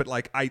OCD, but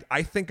like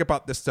I think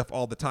about this stuff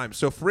all the time.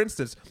 So for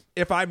instance,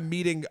 if I'm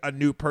meeting a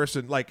new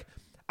person, like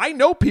I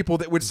know people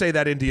that would say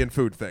that Indian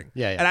food thing.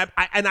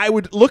 And I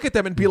would look at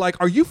them and be like,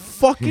 are you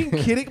fucking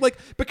kidding? Like,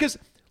 because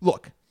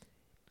look,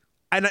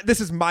 and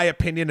this is my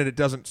opinion and it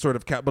doesn't sort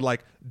of count, but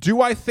like,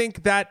 do I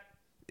think that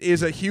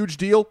is a huge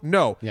deal?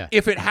 No.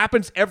 If it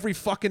happens every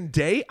fucking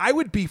day, I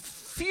would be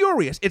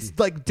furious. It's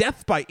like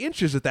death by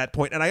inches at that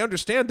point. And I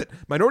understand that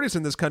minorities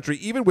in this country,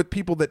 even with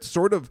people that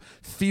sort of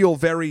feel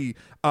very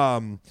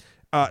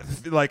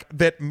like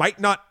that might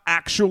not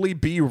actually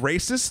be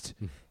racist,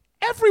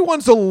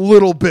 everyone's a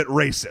little bit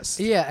racist.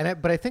 Yeah,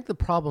 but I think the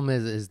problem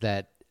is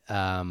that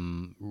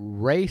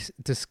race,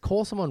 to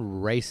call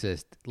someone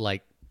racist,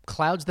 like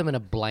clouds them in a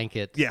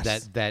blanket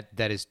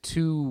that is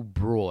too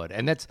broad,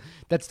 and that's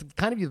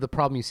kind of the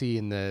problem you see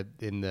in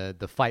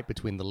the fight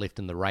between the left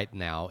and the right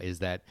now, is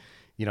that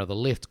the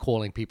left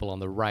calling people on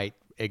the right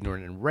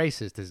ignorant and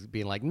racist is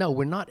being like, no,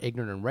 we're not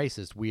ignorant and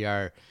racist. We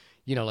are,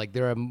 like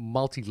there are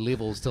multi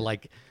levels to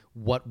like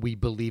what we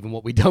believe and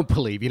what we don't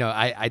believe.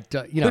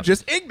 They're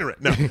just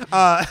ignorant. No.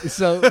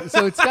 So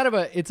it's kind of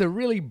it's a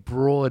really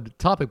broad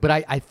topic, but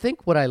I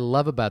think what I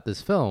love about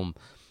this film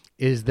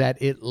is that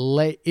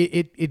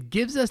it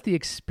gives us the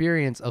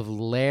experience of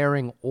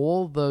layering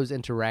all those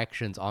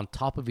interactions on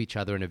top of each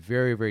other in a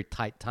very, very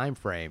tight time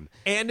frame.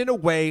 And in a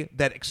way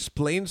that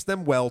explains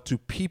them well to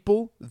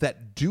people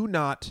that do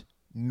not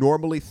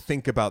normally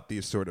think about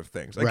these sort of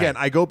things. Again,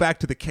 I go back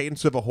to the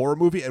cadence of a horror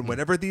movie, and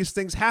whenever these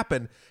things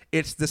happen,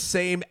 it's the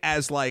same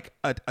as like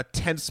a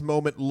tense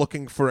moment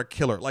looking for a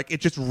killer. Like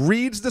it just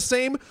reads the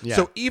same.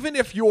 So even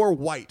if you're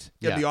white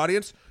in the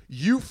audience,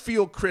 you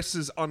feel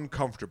Chris's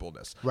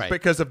uncomfortableness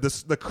because of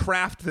the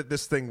craft that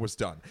this thing was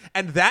done.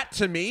 And that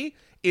to me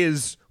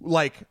is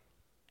like,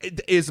 it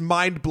is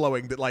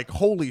mind-blowing that like,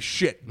 holy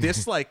shit,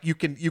 this like you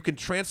can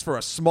transfer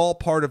a small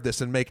part of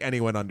this and make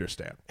anyone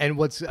understand. And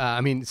what's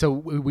so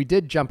we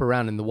did jump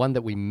around, and the one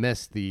that we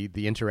missed, the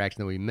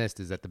interaction that we missed,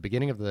 is at the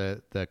beginning of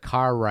the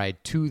car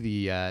ride to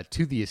the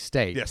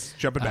estate. Yes,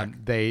 jumping back.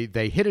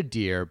 They hit a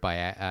deer by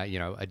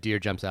a deer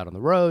jumps out on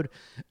the road.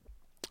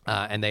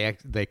 And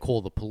they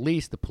call the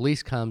police. The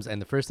police comes,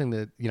 and the first thing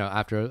that,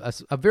 after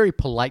a very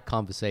polite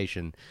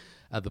conversation,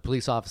 the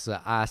police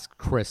officer asks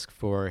Chris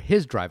for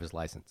his driver's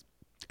license.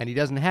 And he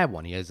doesn't have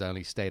one. He has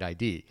only state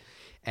ID.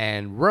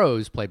 And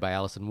Rose, played by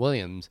Allison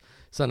Williams,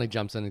 suddenly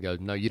jumps in and goes,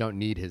 no, you don't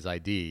need his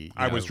ID.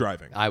 I was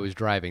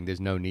driving.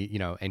 There's no need,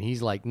 and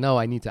he's like, no,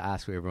 I need to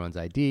ask for everyone's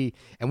ID.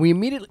 And we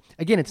immediately,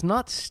 again, it's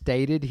not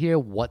stated here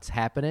what's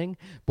happening,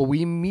 but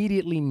we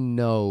immediately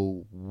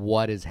know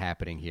what is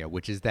happening here,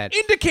 which is that...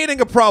 indicating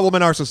a problem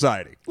in our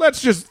society.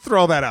 Let's just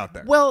throw that out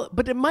there. Well,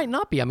 but it might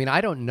not be. I mean, I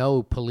don't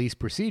know police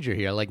procedure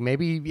here. Like,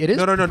 maybe it is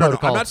No. I'm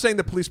not saying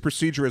the police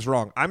procedure is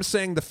wrong. I'm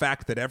saying the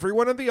fact that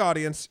everyone in the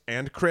audience,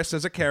 and Chris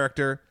as a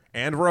character,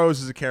 and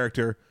Rose as a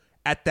character,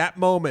 at that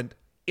moment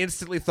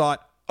instantly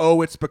thought,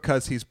 oh, it's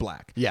because he's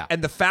black. Yeah.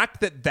 And the fact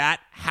that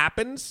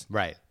happens,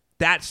 right,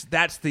 that's the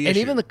issue. And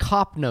even the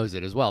cop knows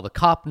it as well. The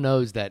cop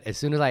knows that as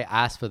soon as I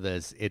ask for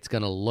this, it's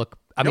going to look...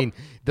 I mean,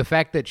 the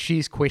fact that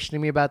she's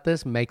questioning me about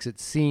this makes it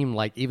seem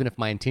like, even if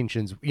my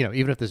intentions,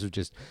 even if this was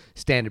just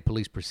standard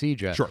police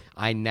procedure,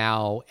 I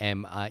now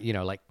am,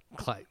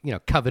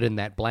 covered in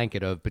that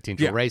blanket of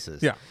potential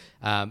racist. Yeah.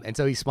 And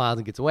so he smiles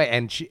and gets away.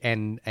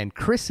 And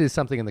Chris says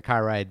something in the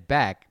car ride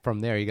back. From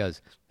there, he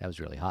goes, that was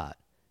really hot,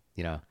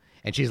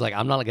 And she's like,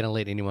 I'm not going to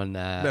let anyone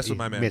mess with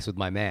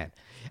my man.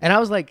 And I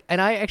was like,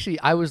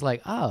 I was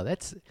like, oh,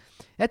 that's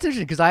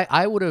interesting, because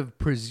I would have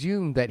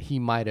presumed that he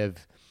might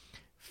have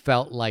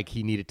felt like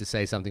he needed to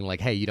say something like,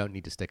 hey, you don't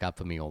need to stick up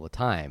for me all the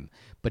time.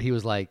 But he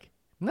was like,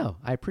 no,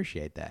 I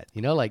appreciate that.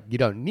 You know, like you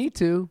don't need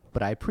to,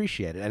 but I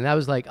appreciate it. And I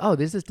was like, oh,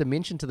 there's this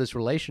dimension to this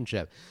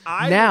relationship.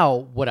 Now,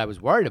 what I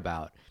was worried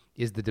about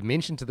is the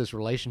dimension to this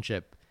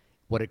relationship.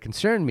 What it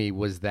concerned me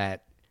was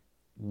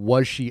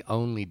she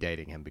only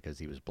dating him because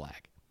he was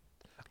black?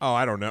 Oh,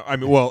 I don't know.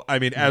 I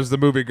mean, as the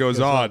movie goes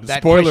on,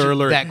 that spoiler question,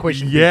 alert. That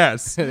question,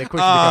 yes, that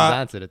question becomes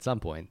answered at some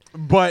point.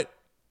 But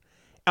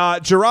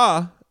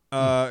Jarrah,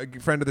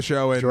 friend of the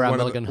show, and Jarrah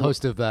Milligan,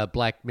 host of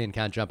Black Men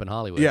Can't Jump in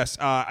Hollywood. Yes,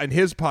 in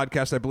his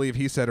podcast, I believe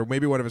he said, or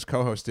maybe one of his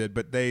co-hosts did,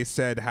 but they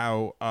said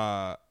how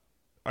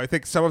I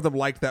think some of them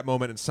liked that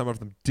moment and some of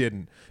them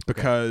didn't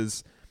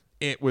because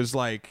it was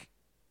like.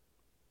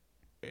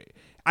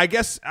 I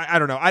guess I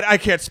don't know. I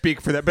can't speak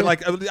for that, but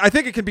like I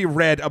think it can be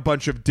read a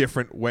bunch of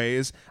different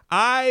ways.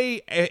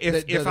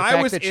 If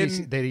I was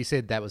in that he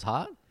said that was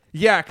hot.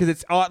 Yeah, because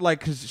it's odd.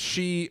 Like because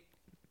she,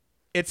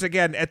 it's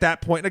again at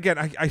that point. Again,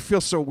 I feel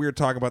so weird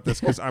talking about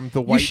this because I'm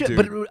the white dude.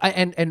 But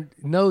and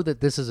know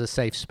that this is a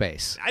safe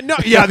space. No,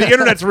 yeah, the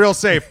internet's real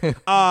safe.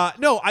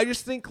 No, I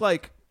just think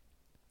like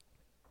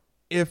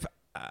if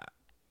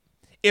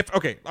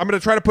okay, I'm going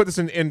to try to put this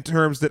in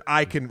terms that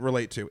I can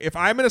relate to. If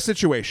I'm in a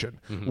situation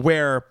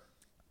where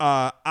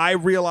I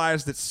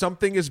realize that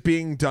something is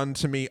being done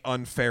to me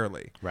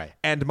unfairly, right,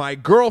 and my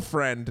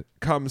girlfriend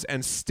comes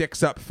and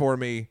sticks up for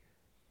me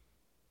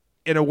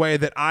in a way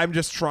that I'm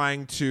just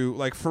trying to,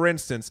 like, for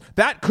instance,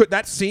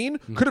 that scene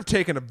could have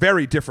taken a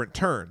very different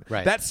turn.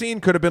 Right. That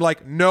scene could have been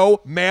like,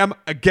 "No, ma'am,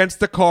 against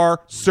the car,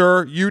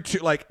 sir, you two,"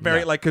 like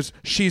very like because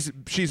she's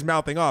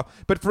mouthing off.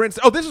 But for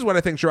instance, this is what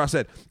I think Jarrah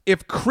said.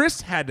 If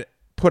Chris had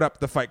put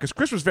up the fight, because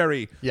Chris was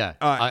very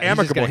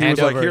amicable. He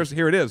was like,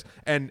 here it is,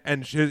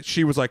 and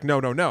she was like,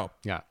 no.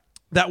 Yeah,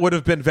 that would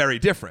have been very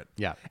different.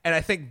 Yeah, and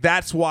I think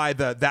that's why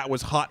that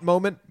was hot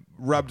moment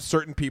rubbed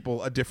certain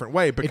people a different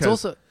way because it's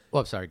also.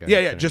 Oh, sorry. Go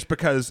ahead. Just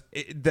because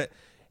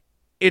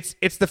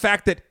it's the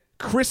fact that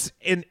Chris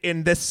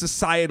in this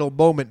societal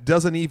moment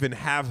doesn't even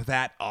have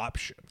that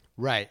option.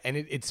 Right, and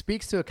it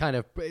speaks to a kind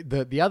of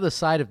the other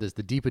side of this,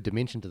 the deeper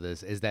dimension to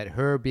this, is that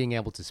her being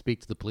able to speak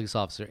to the police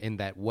officer in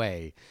that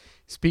way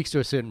speaks to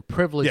a certain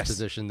privileged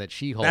position that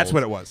she holds. That's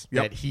what it was.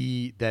 Yep.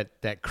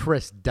 That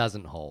Chris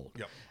doesn't hold.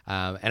 Yep.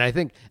 And I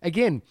think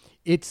again,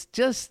 it's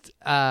just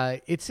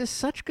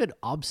such good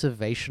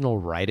observational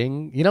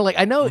writing. You know, like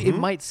I know it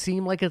might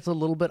seem like it's a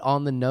little bit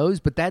on the nose,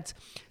 but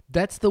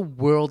that's the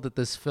world that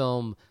this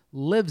film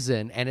lives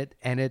in,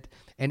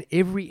 and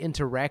every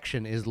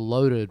interaction is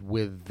loaded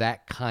with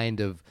that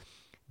kind of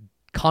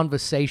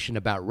conversation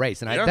about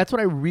race, and that's what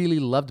I really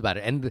loved about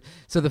it. And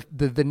so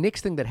the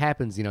next thing that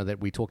happens, you know, that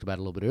we talked about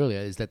a little bit earlier,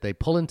 is that they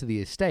pull into the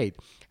estate,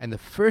 and the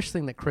first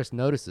thing that Chris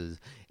notices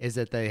is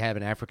that they have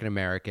an African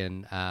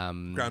American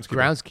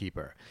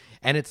groundskeeper,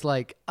 and it's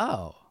like,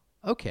 oh,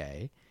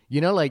 okay, you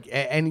know, like,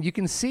 and you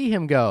can see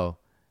him go,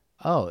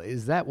 oh,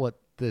 is that what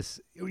this,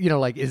 you know,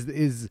 like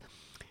is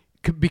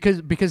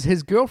because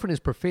his girlfriend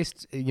has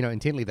professed, you know,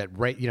 intently that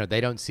you know,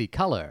 they don't see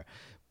color,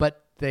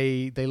 but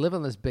they live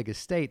on this big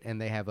estate, and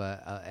they have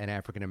an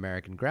African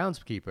American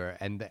groundskeeper,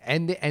 and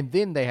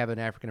then they have an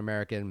African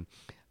American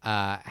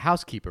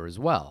housekeeper as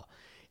well,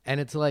 and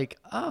it's like,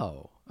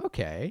 oh,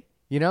 okay,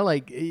 you know,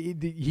 like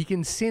he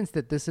can sense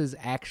that this is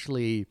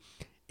actually,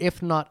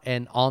 if not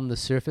an on the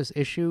surface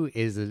issue,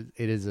 it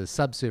is a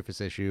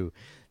subsurface issue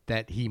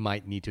that he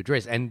might need to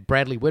address, and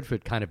Bradley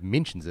Whitford kind of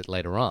mentions it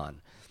later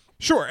on.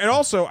 Sure, and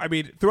also, I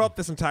mean, throughout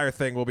this entire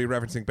thing, we'll be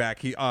referencing back.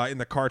 He in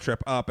the car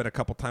trip up and a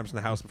couple times in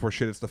the house before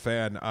shit hits the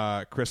fan.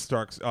 Chris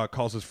Starks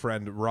calls his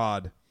friend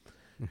Rod.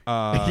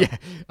 Yeah.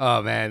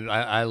 Oh man,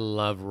 I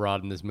love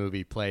Rod in this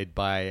movie, played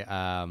by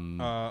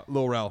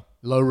Lil Rel.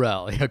 Lil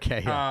Rel.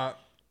 Okay. Yeah.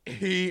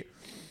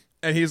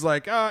 He's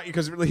like,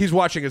 because he's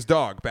watching his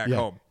dog back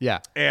home.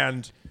 Yeah.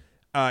 And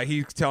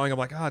he's telling him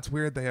like, it's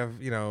weird they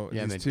have, you know,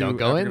 these two don't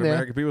go in there.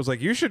 African people's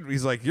like, you should.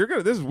 He's like, you're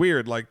gonna. This is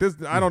weird. Like this,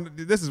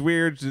 this is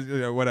weird. You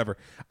know, whatever.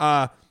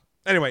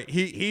 Anyway,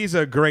 he's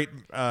a great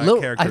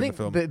character I think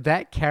in the film.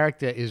 That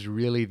character is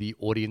really the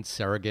audience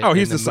surrogate. Oh,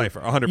 he's the cipher,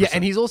 100%. Yeah,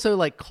 and he's also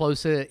like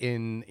closer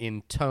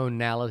in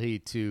tonality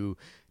to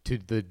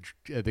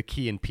the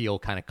Key and Peele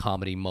kind of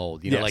comedy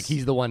mold. You know, like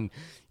he's the one.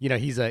 You know,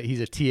 he's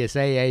a TSA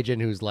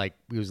agent who's like,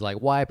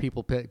 why are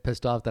people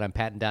pissed off that I'm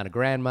patting down a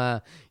grandma?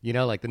 You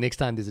know, like the next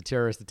time there's a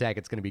terrorist attack,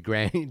 it's going to be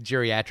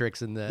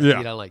geriatrics and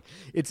you know, like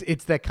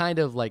it's that kind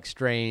of like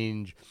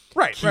strange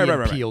Key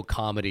and Peele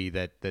comedy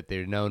that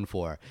they're known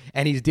for.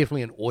 And he's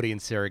definitely an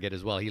audience surrogate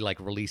as well. He like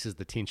releases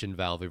the tension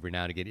valve every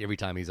now and again, every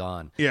time he's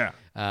on. Yeah.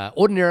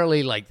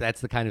 Ordinarily, like that's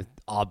the kind of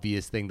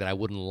obvious thing that I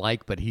wouldn't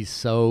like, but he's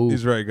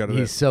very good at it.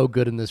 He's so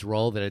good in this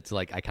role that it's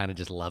like I kind of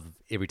just love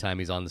every time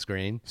he's on the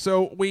screen.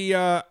 So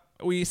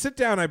we sit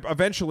down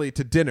eventually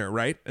to dinner,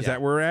 right? Is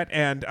that where we're at?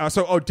 And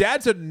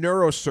Dad's a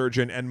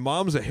neurosurgeon and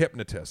Mom's a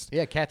hypnotist.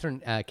 Yeah,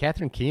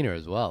 Catherine Keener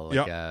as well,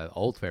 like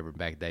old favorite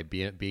back in the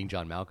day, being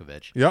John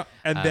Malkovich. Yeah,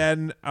 and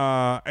then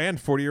and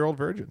 40-year-old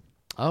virgin.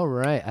 Oh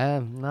right,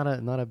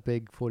 not a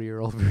big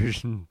 40-year-old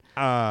virgin.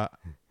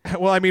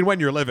 Well, I mean,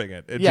 when you're living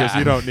it, just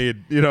you don't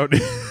need.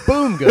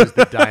 Boom! Boom goes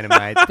the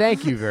dynamite.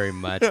 Thank you very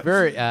much.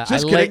 Very.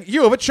 Just kidding.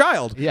 You have a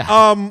child. Yeah.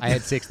 I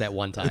had sex that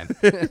one time.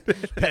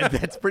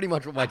 That's pretty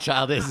much what my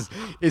child is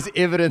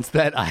evidence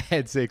that I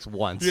had sex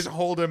once. You just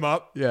hold him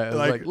up. Yeah.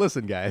 Like,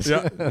 listen, guys.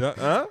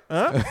 Again,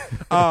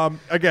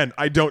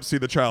 I don't see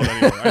the child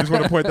anywhere. I just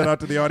want to point that out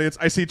to the audience.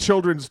 I see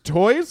children's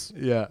toys.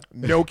 Yeah.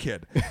 No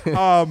kid.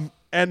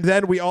 And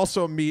then we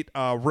also meet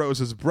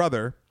Rose's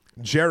brother,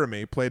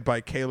 Jeremy, played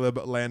by Caleb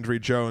Landry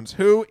Jones,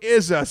 who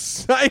is a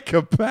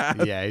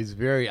psychopath. Yeah, he's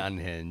very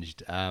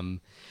unhinged.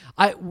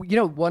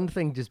 One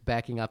thing just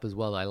backing up as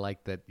well, I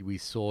like that we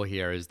saw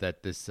here is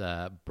that this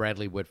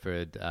Bradley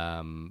Whitford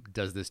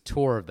does this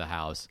tour of the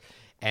house,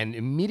 and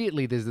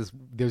immediately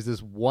there's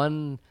this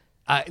one.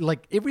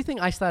 Like everything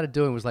I started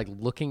doing was like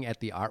looking at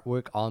the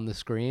artwork on the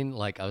screen.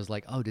 Like I was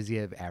like, oh, does he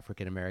have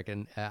African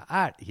American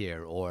art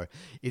here, or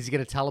is he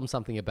going to tell him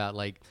something about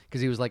like?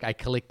 Because he was like, I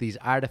collect these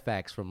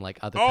artifacts from like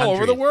other countries, all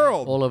over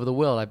the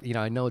world.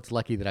 I know it's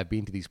lucky that I've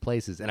been to these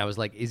places, and I was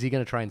like, is he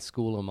going to try and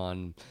school him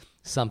on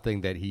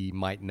something that he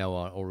might know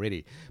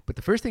already? But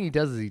the first thing he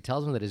does is he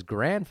tells him that his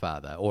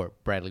grandfather, or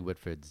Bradley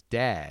Whitford's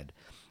dad,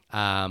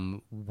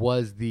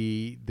 was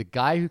the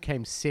guy who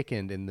came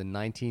second in the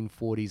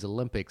 1940s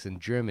Olympics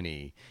in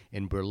Germany,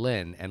 in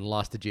Berlin, and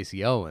lost to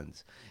Jesse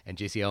Owens. And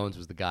Jesse Owens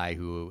was the guy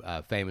who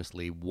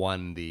famously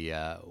won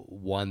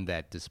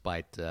that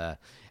despite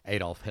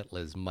Adolf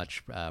Hitler's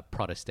much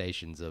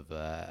protestations of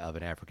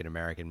an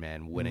African-American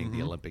man winning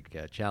the Olympic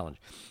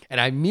challenge. And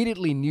I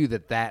immediately knew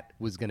that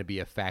was going to be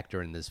a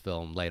factor in this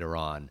film later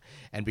on,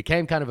 and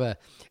became kind of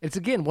it's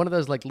again one of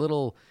those like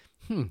little,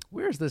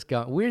 where's this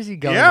going? Where's he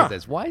going with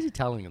this? Why is he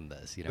telling him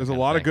this? There's a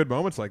lot of good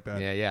moments like that.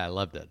 Yeah, I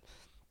loved it.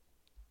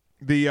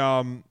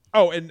 The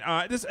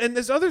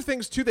there's other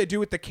things too they do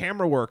with the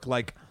camera work.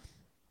 Like,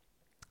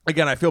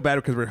 again, I feel bad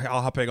because we're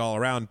all hopping all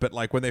around, but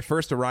like when they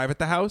first arrive at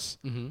the house,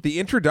 the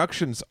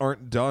introductions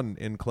aren't done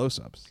in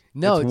close-ups.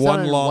 No, it's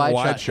one long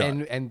wide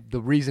shot. And the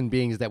reason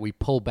being is that we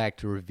pull back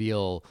to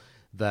reveal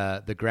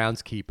the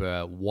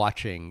groundskeeper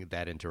watching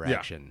that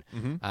interaction.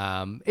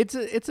 Yeah.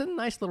 It's a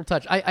nice little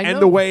touch. I know.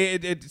 The way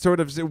it sort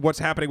of what's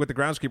happening with the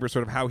groundskeeper,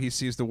 sort of how he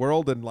sees the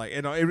world, and like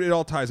it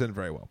all ties in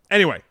very well.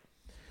 Anyway,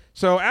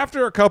 so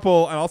after a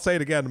couple, and I'll say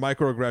it again,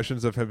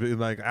 microaggressions have been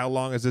like, how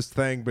long has this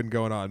thing been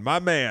going on? My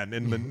man,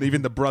 and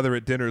even the brother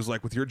at dinner is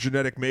like, with your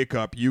genetic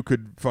makeup, you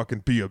could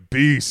fucking be a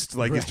beast.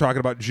 Like he's talking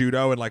about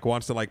judo and like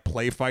wants to like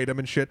play fight him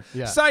and shit.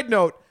 Yeah. Side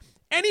note,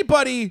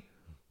 anybody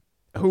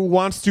who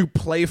wants to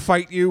play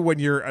fight you when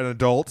you're an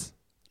adult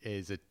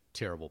is a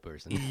terrible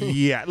person.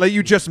 Yeah, like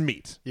you just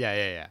meet.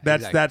 Yeah.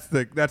 That's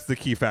the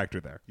key factor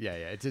there. Yeah.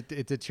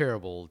 It's a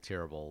terrible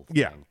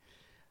thing.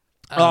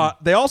 Yeah.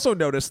 They also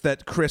noticed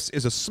that Chris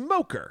is a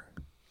smoker.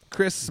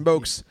 Chris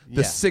smokes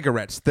the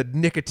cigarettes, the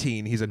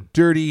nicotine. He's a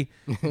dirty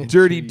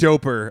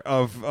doper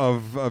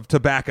of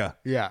tobacco.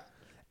 Yeah.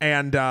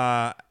 And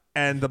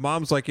the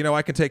mom's like,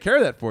 I can take care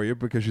of that for you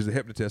because she's a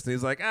hypnotist. And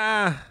he's like,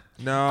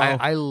 no.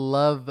 I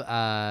love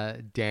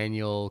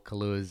Daniel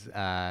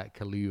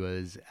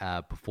Kaluuya's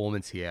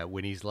performance here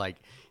when he's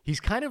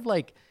kind of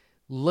like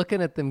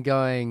looking at them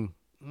going,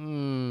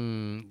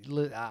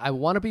 I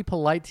want to be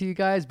polite to you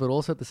guys, but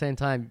also at the same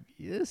time,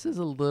 this is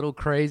a little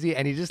crazy.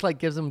 And he just like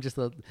gives them just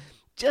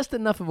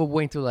enough of a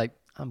wink to like,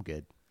 I'm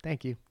good.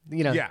 Thank you.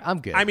 I'm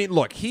good. I mean,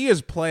 look,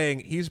 he's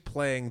playing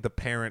the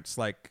parents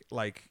like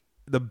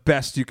the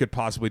best you could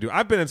possibly do.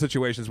 I've been in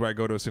situations where I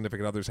go to a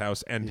significant other's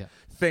house and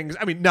things,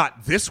 I mean,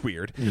 not this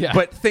weird,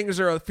 but things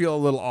feel a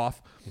little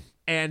off.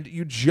 And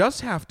you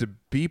just have to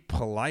be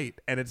polite,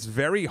 and it's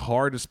very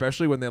hard,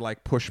 especially when they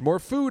like push more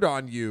food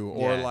on you,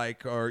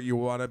 or you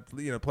want to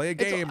play a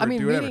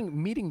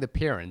game. Meeting the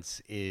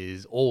parents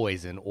is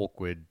always an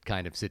awkward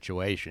kind of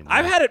situation.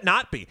 I've had it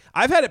not be.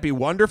 I've had it be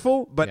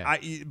wonderful, but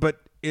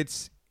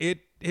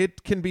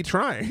it can be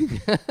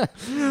trying.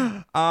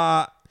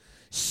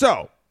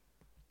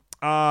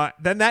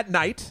 Then that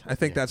night, I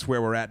think that's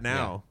where we're at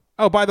now.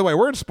 Yeah. Oh, by the way,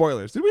 we're in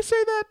spoilers. Did we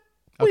say that?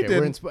 Okay,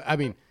 we're in.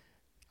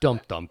 Dum.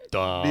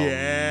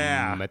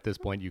 Yeah. At this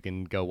point, you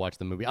can go watch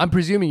the movie. I'm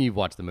presuming you've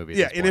watched the movie.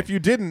 Yeah, and if you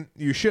didn't,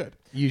 you should.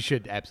 You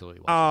should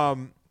absolutely watch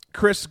it.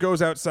 Chris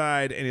goes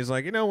outside and he's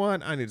like, you know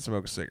what? I need to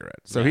smoke a cigarette.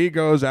 So he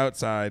goes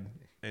outside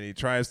and he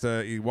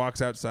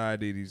walks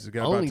outside. He's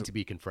only to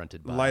be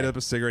confronted by light up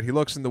a cigarette. He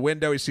looks in the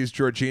window. He sees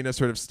Georgina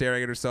sort of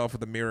staring at herself with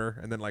the mirror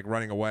and then like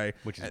running away,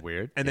 which is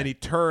weird. And then he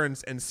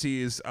turns and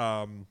sees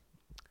the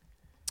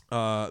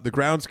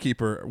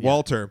groundskeeper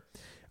Walter.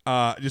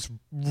 Just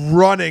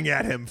running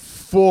at him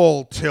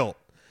full tilt.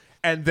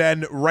 And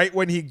then right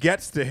when he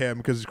gets to him,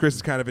 because Chris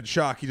is kind of in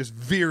shock, he just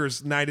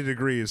veers 90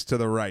 degrees to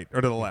the right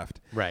or to the left.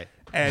 Right.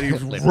 And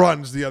he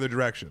runs the other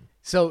direction.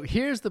 So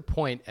here's the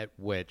point at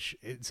which...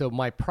 So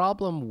my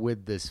problem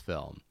with this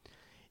film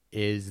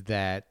is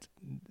that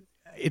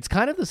it's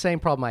kind of the same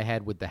problem I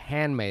had with The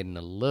Handmaiden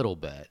a little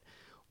bit,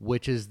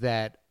 which is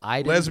that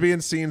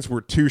lesbian scenes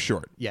were too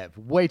short. Yeah,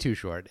 way too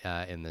short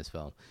in this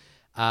film.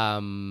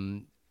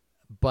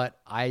 But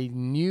I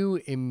knew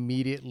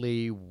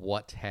immediately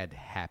what had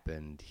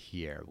happened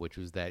here, which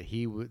was that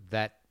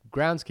that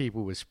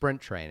groundskeeper was sprint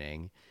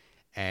training,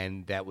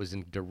 and that was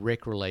in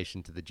direct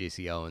relation to the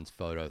Jesse Owens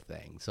photo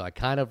thing. So I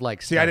kind of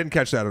like See, I didn't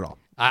catch that at all.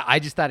 I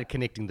just started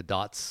connecting the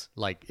dots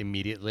like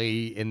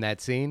immediately in that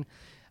scene.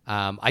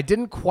 I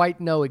didn't quite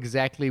know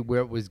exactly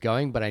where it was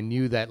going, but I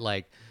knew that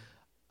like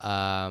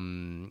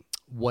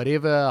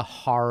whatever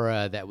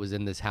horror that was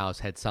in this house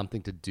had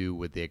something to do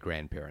with their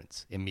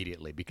grandparents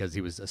immediately, because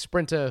he was a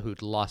sprinter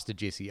who'd lost to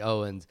Jesse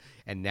Owens,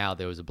 and now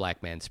there was a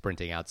black man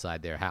sprinting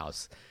outside their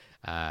house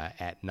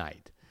at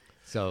night.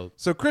 So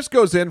Chris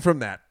goes in from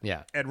that,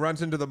 Yeah. and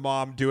runs into the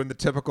mom doing the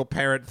typical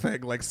parent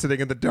thing, like sitting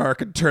in the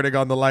dark and turning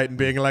on the light and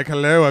being like,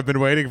 "Hello, I've been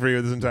waiting for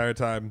you this entire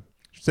time."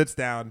 She sits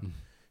down.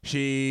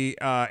 She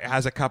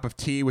has a cup of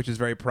tea, which is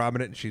very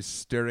prominent, and she's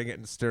stirring it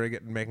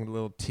and making a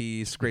little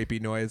tea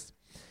scrapey noise.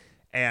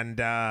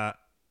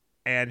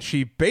 And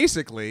she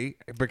basically,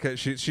 because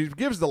she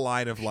gives the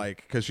line of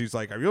like, because she's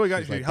like, "I really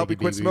got you to help me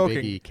quit smoking."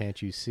 Biggie,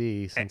 can't you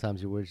see?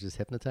 Sometimes your words just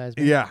hypnotize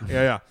me.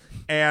 Yeah.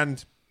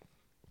 And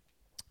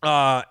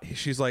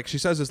she's like, she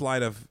says this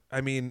line of,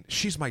 I mean,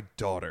 she's my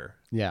daughter.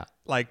 Yeah.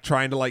 Like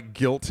trying to like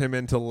guilt him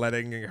into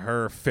letting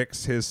her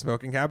fix his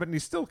smoking habit, and he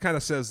still kind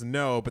of says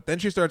no, but then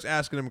she starts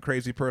asking him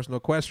crazy personal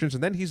questions,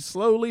 and then he's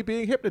slowly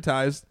being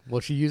hypnotized.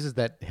 Well, she uses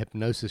that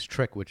hypnosis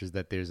trick, which is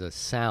that there's a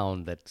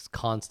sound that's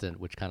constant,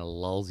 which kind of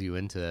lulls you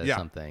into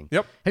something.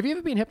 Yep. Have you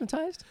ever been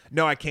hypnotized?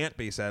 No, I can't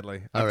be,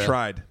 sadly. I've really?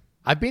 tried.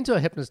 I've been to a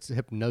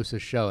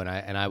hypnosis show,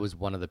 and I was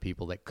one of the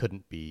people that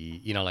couldn't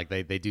be. You know, like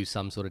they do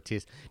some sort of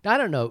test. Now, I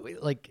don't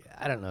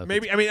know.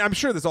 Maybe, I mean, I'm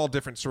sure there's all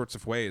different sorts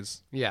of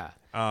ways. Yeah.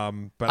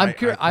 But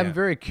I'm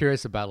very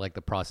curious about like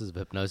the process of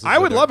hypnosis. I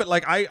would love it.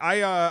 Like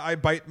I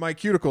bite my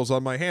cuticles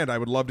on my hand. I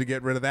would love to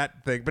get rid of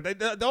that thing.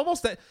 But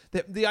almost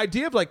the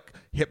idea of like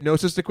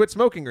hypnosis to quit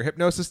smoking or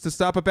hypnosis to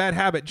stop a bad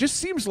habit just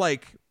seems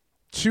like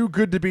too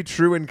good to be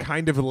true and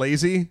kind of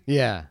lazy.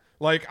 Yeah.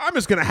 Like, I'm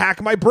just going to hack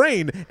my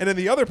brain. And then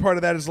the other part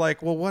of that is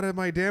like, well, what am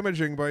I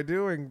damaging by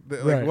doing?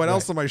 What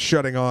else am I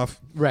shutting off?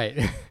 Right.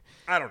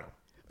 I don't know.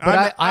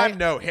 But I'm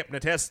no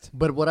hypnotist.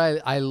 But what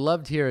I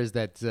loved here is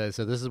that, so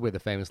this is where the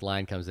famous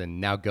line comes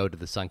in, now go to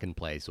the sunken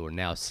place, or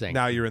now sink.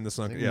 Now you're in the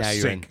sunken. Yeah, now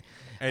you're sink.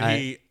 in. And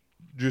he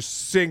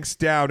just sinks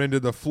down into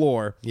the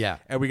floor. Yeah.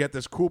 And we get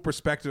this cool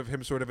perspective of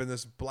him sort of in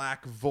this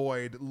black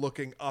void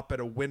looking up at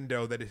a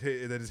window that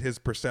is his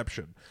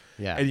perception.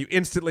 Yeah. And you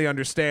instantly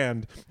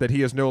understand that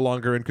he is no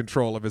longer in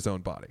control of his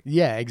own body.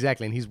 Yeah,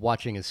 exactly. And he's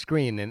watching a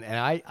screen. And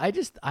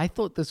I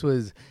thought this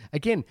was,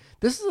 again,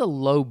 this is a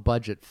low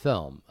budget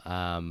film,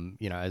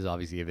 as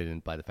obviously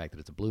evident by the fact that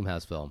it's a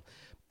Blumhouse film.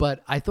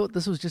 But I thought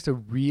this was just a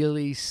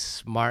really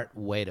smart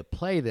way to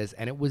play this,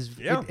 and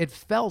it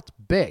felt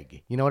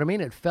big. You know what I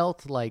mean? It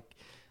felt like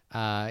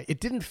it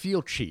didn't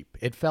feel cheap.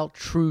 It felt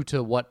true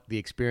to what the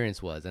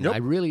experience was, and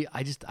yep.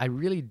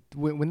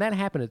 When that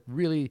happened, it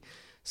really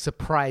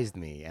surprised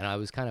me, and I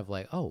was kind of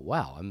like, oh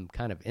wow, I'm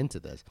kind of into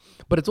this.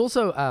 But it's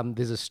also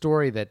there's a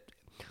story that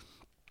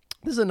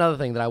this is another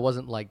thing that I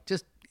wasn't like,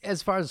 just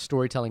as far as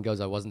storytelling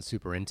goes, I wasn't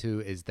super into,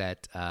 is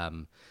that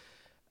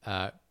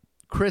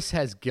Chris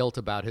has guilt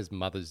about his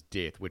mother's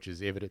death, which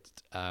is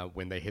evidenced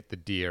when they hit the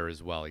deer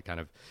as well.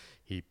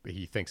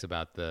 He thinks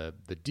about the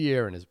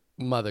deer and his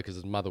mother, because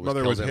his mother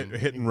was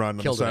hit and run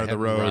on the side of the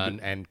road,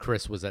 and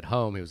Chris was at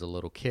home. He was a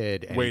little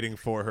kid waiting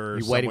for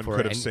her. Someone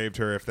could have saved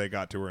her if they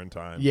got to her in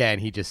time. Yeah,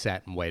 and he just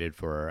sat and waited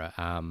for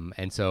her.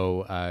 And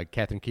so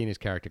Catherine Keener's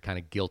character kind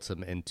of guilts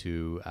him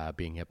into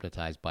being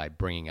hypnotized by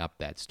bringing up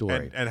that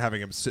story and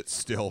having him sit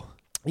still.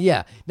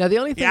 Yeah. Now the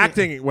only thing, the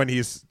acting when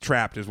he's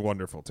trapped is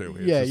wonderful too.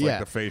 It's just like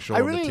the facial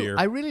and the tear.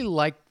 I really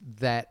liked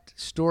that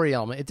story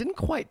element. It didn't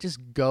quite just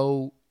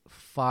go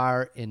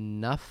far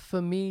enough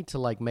for me to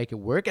like make it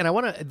work. And I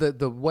want to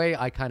the way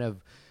I kind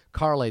of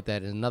correlate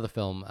that in another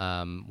film,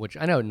 which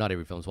I know not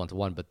every film is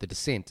 1-to-1, but The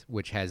Descent,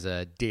 which has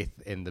a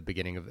death in the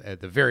beginning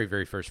of the very,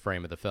 very first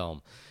frame of the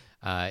film,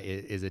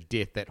 is a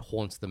death that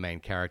haunts the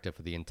main character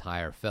for the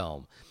entire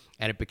film.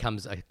 And it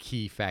becomes a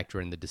key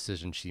factor in the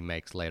decision she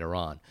makes later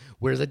on.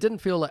 Whereas I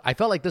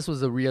felt like this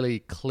was a really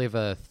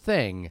clever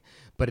thing,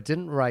 but it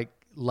didn't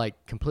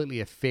like completely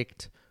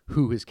affect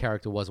who his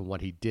character was and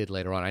what he did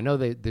later on. I know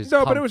there's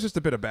but it was just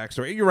a bit of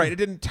backstory. You're right; it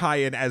didn't tie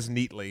in as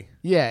neatly.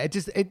 Yeah, it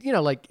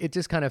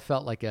just kind of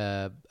felt like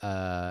an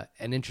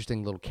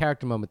interesting little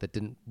character moment that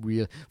didn't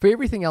really. For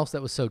everything else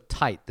that was so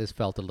tight, this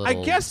felt a little.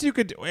 I guess you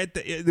could with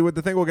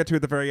the thing we'll get to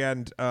at the very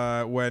end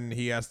when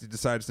he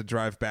decides to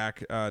drive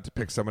back to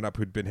pick someone up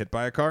who'd been hit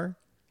by a car.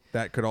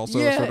 That could also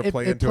sort of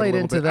play into it a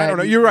little bit. That. I don't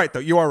know. You're right, though.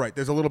 You are right.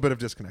 There's a little bit of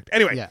disconnect.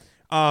 Anyway.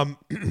 Yeah.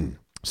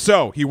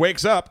 So he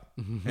wakes up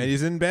and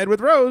he's in bed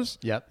with Rose.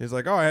 Yep. He's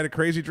like, oh, I had a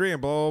crazy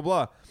dream, blah, blah,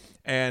 blah.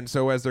 And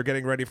so as they're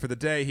getting ready for the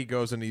day, he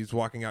goes and he's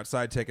walking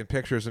outside taking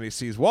pictures, and he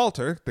sees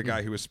Walter, the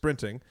guy who was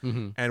sprinting.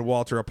 And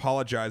Walter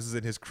apologizes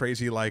in his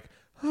crazy, like,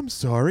 I'm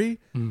sorry.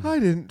 I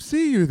didn't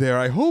see you there.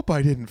 I hope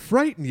I didn't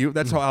frighten you.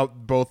 That's how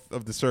both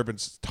of the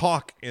servants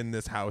talk in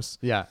this house.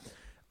 Yeah.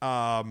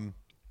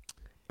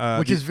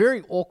 Which is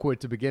very awkward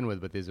to begin with,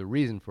 but there's a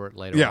reason for it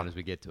later on as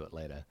we get to it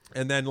later.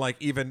 And then, like,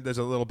 even there's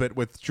a little bit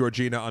with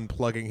Georgina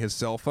unplugging his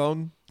cell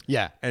phone.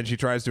 Yeah. And she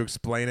tries to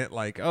explain it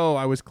like, "Oh,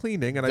 I was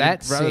cleaning, and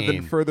That rather than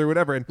scene- further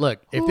whatever." And Look,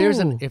 if there's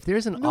an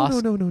no,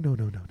 Oscar,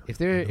 no.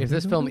 if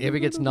this film ever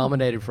gets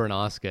nominated for an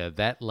Oscar,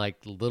 that like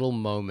little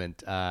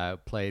moment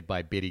played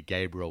by Betty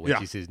Gabriel, when Yeah.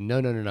 she says no,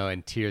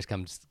 and tears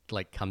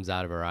comes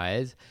out of her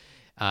eyes.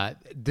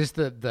 Just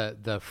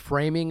the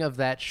framing of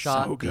that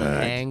shot, So the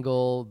good.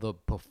 angle, the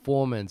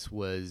performance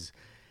was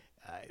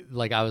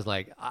like, I was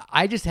like,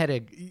 I just had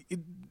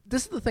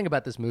this is the thing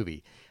about this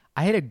movie.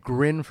 I had a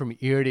grin from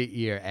ear to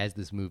ear as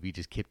this movie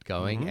just kept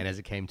going and as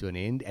it came to an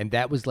end. And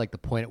that was like the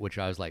point at which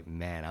I was like,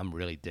 man, I'm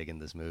really digging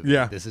this movie.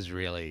 Yeah. This is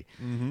really,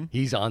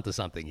 he's onto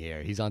something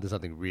here. He's onto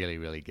something really,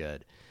 really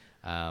good.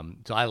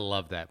 So I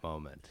love that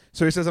moment.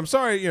 So he says, "I'm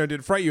sorry, did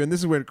it fright you?" And this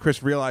is when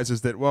Chris realizes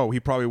that, whoa, he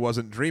probably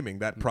wasn't dreaming.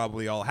 That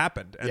probably all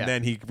happened. And Yeah.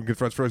 then he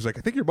confronts Rose. He's like,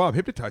 "I think your mom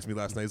hypnotized me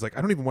last night." He's like,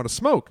 "I don't even want to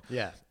smoke."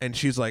 Yeah. And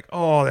she's like,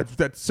 "Oh,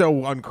 that's so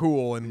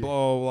uncool," and blah,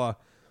 blah, blah.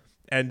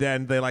 And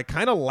then they like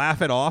kind of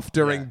laugh it off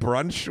during Yeah.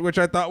 brunch, which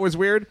I thought was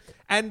weird.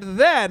 And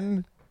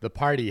then The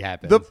party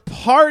happens. the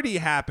party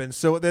happens.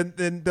 So then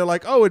they're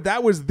like, "Oh,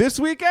 that was this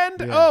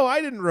weekend? Yeah. Oh,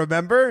 I didn't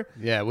remember."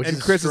 Yeah, which and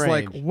is Chris strange.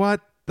 is like, "What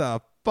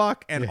the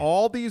fuck?" And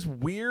all these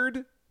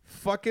weird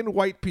fucking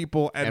white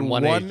people and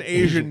one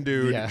Asian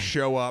dude Yeah.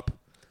 show up.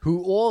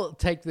 Who all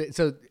take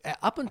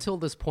up until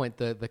this point,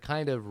 the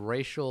kind of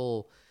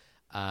racial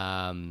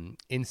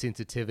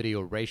insensitivity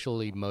or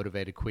racially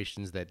motivated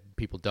questions that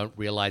people don't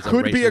realize are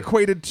Could be racially-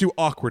 equated to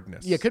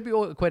awkwardness. Yeah, could be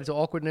equated to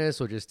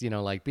awkwardness or just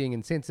like being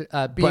insensitive,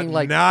 but being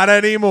like, not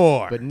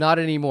anymore. but not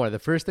anymore. The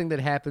first thing that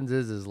happens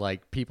is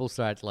like people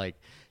start like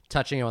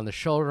touching him on the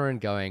shoulder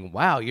and going,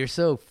 "Wow, you're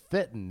so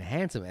fit and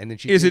handsome." And then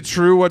Is it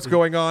true what's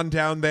going on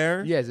down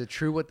there? Yeah, is it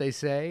true what they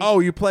say?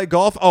 Oh, you play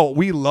golf? Oh,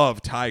 we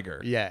love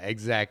Tiger. yeah,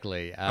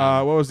 exactly.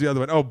 What was the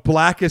other one? Oh,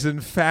 black is in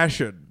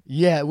fashion.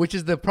 Yeah, which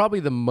is probably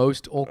the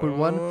most awkward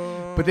one.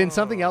 But then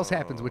something else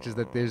happens, which is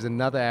that there's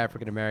another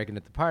African American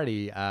at the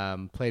party,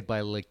 played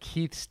by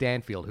Lakeith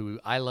Stanfield, who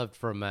I loved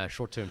from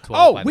Short Term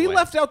 12. Oh, by the we way.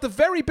 left out the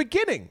very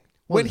beginning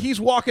when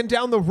he's walking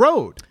down the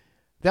road.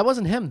 That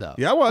wasn't him though.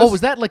 Yeah, it was. Oh, was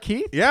that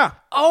Lakeith? Yeah.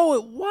 Oh,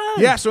 it was.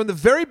 Yeah, so in the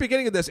very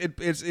beginning of this,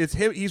 it's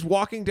him. He's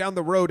walking down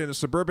the road in a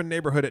suburban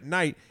neighborhood at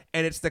night,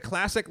 and it's the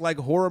classic like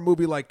horror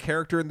movie like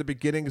character in the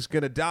beginning is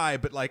gonna die,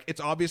 but like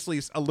it's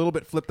obviously a little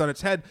bit flipped on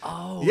its head.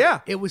 Oh, yeah,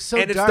 it was so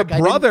and dark. it's the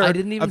brother. I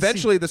didn't even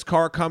Eventually, this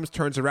car comes,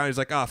 turns around. He's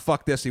like, "Ah,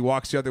 fuck this." He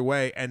walks the other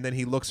way, and then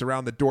he looks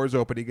around. The door's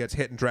open. He gets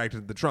hit and dragged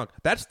into the trunk.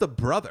 That's the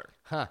brother.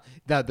 Huh.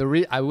 Now,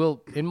 I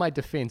will, in my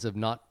defense of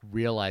not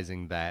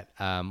realizing that,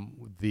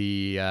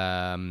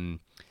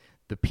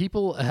 the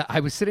people, I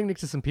was sitting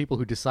next to some people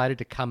who decided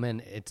to come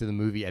into the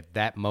movie at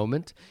that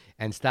moment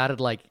and started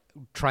like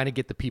trying to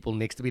get the people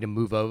next to me to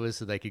move over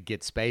so they could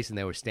get space, and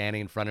they were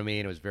standing in front of me,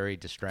 and it was very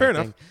distracting.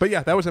 Fair enough. But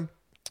yeah, that was him.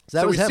 So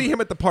that So was we him. see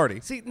him at the party.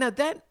 See, now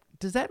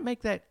does that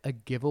make that a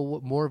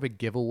more of a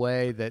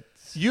giveaway that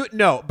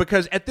No,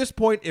 because at this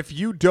point, if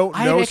you don't I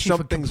had know actually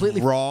something's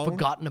completely wrong,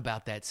 forgotten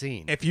about that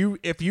scene? if you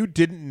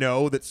didn't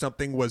know that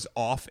something was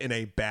off in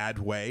a bad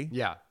way,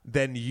 Yeah.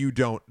 then you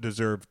don't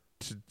deserve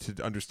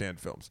to understand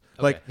films.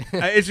 Like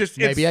it's just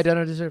Maybe I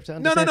don't deserve to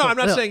No, understand. I'm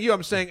not saying you.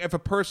 I'm saying if a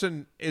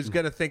person is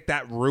going to think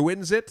that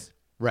ruins it.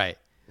 Right.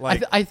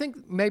 Like- I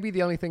think maybe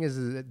the only thing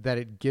is that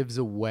it gives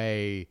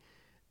away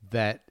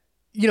that,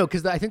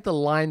 because I think the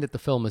line that the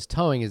film is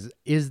towing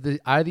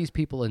are these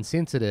people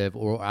insensitive,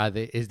 or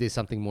is there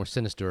something more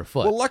sinister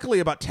afoot? Well, luckily,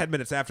 about 10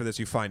 minutes after this,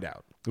 you find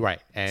out.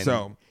 Right. And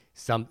So-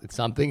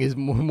 something is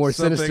more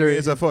Something sinister.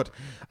 is afoot.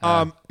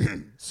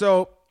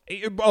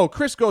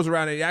 Chris goes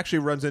around and he actually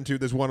runs into.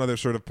 There's one other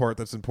sort of part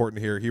that's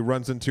important here. He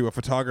runs into a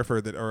photographer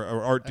or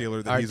art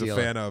dealer that Art he's dealer.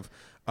 a fan of,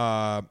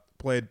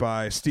 played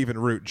by Stephen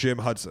Root, Jim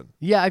Hudson.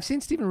 Yeah, I've seen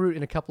Stephen Root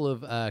in a couple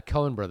of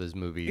Coen Brothers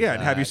movies. Yeah,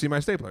 and Have You Seen My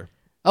Stapler?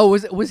 Oh,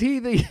 was he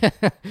the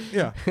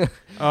Yeah,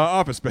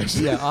 Office Space.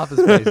 yeah Office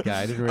Space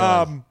guy? I didn't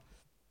realize.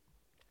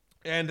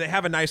 And they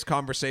have a nice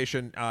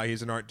conversation.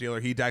 He's an art dealer.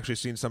 He'd actually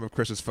seen some of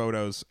Chris's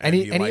photos, and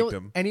he liked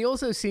him. And he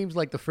also seems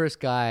like the first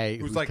guy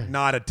Who's like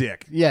not a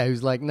dick. yeah,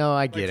 who's like, no,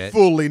 I get it.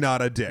 Fully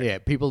not a dick. Yeah,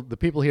 the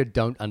people here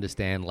don't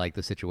understand like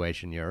the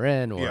situation you're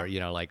in, or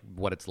Yeah. like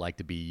what it's like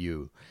to be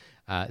you.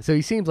 So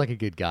he seems like a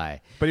good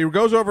guy. But he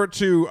goes over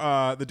to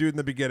the dude in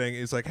the beginning.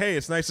 He's like, "Hey,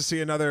 it's nice to see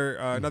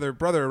another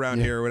brother around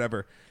here, or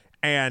whatever."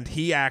 And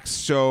he acts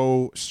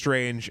so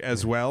strange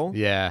as well.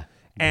 Yeah.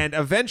 And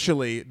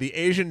eventually, the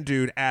Asian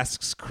dude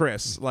asks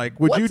Chris, like,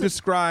 would you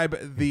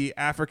describe the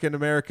African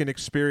American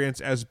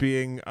experience as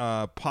being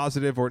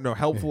positive or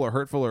helpful or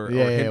hurtful or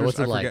hinders? what's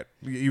it I like?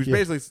 forget. He was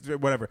basically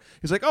whatever.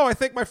 He's like, "Oh, I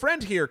think my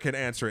friend here can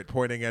answer it,"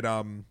 pointing at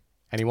And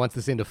he wants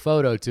to send a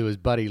photo to his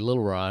buddy Little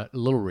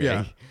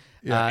Ray.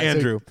 Yeah,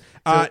 Andrew.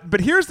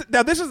 But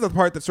now this is the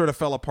part that sort of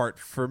fell apart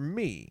for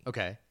me.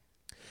 Okay.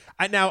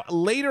 Now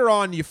later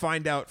on, you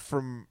find out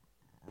from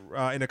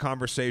in a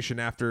conversation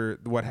after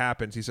what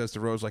happens, he says to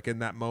Rose, like, "In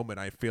that moment,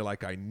 I feel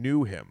like I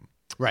knew him."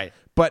 Right.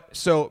 But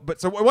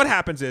what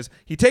happens is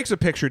he takes a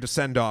picture to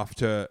send off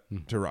to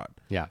Rod.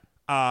 Yeah.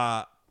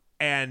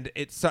 and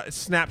it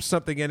snaps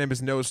something in him.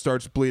 His nose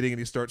starts bleeding, and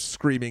he starts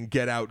screaming,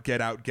 "Get out! Get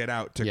out! Get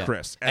out!" to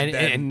Chris,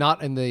 and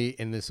not in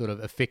the sort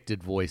of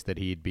affected voice that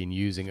he had been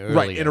using earlier,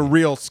 right? In a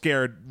real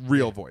scared,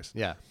 voice.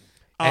 Yeah,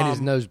 and his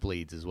nose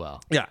bleeds as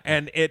well. Yeah,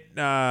 and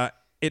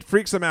it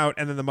freaks him out,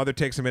 and then the mother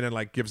takes him in and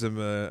like gives him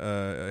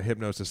a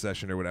hypnosis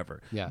session or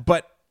whatever. Yeah,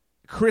 but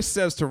Chris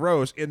says to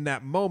Rose, in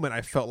that moment,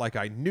 I felt like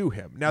I knew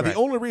him. Now, the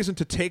only reason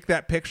to take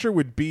that picture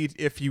would be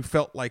if you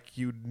felt like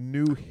you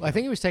knew him. Well, I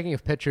think he was taking a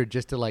picture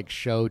just to like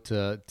show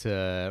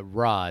to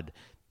Rod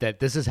that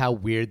this is how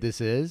weird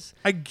this is.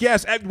 I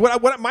guess.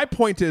 What my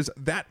point is,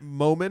 that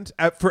moment,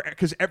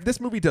 because this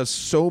movie does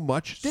so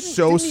much,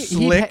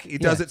 slick. He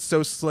does it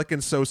so slick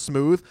and so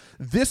smooth.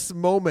 This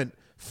moment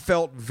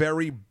felt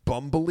very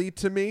bumbly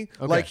to me.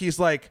 Okay. Like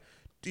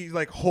he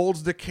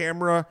holds the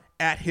camera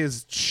at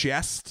his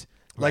chest.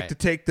 Like to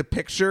take the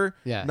picture,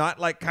 not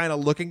like kind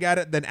of looking at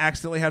it, then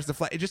accidentally has the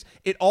flash.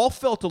 It all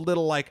felt a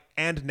little like,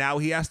 and now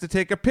he has to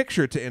take a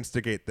picture to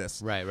instigate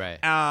this. Right.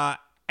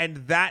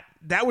 And that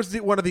was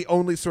one of the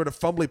only sort of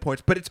fumbly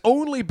points, but it's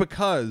only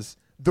because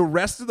the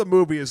rest of the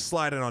movie is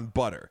sliding on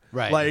butter.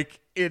 Right. Like,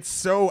 it's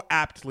so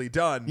aptly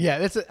done. Yeah,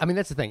 that's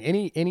the thing.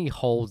 Any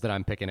holes that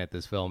I'm picking at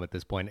this film at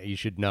this point, you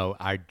should know,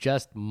 are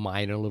just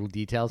minor little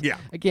details. Yeah.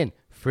 Again,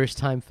 first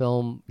time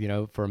film,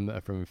 from a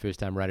first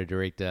time writer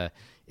director,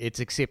 it's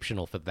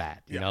exceptional for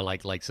that. You know,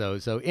 like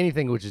so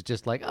anything which is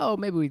just like, oh,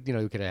 maybe we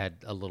could have had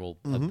a little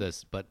of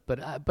this, but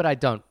I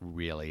don't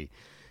really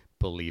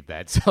believe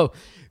that. So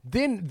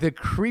then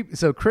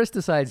so Chris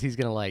decides he's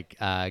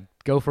gonna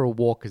go for a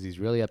walk because he's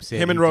really upset.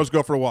 Him and Rose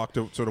go for a walk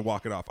to sort of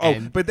walk it off.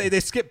 But they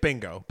skip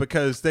bingo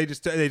because they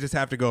just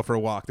have to go for a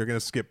walk. They're gonna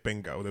skip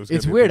bingo.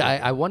 It's weird.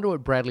 I wonder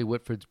what Bradley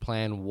Whitford's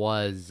plan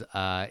was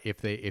if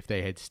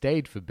they had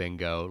stayed for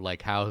bingo,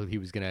 like how he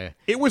was gonna.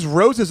 It was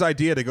Rose's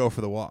idea to go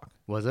for the walk.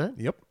 Was it?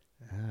 Yep.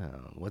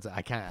 Oh,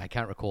 I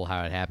can't recall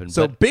how it happened.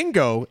 So but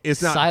bingo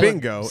is not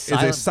bingo. It's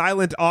a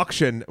silent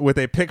auction with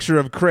a picture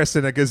of Chris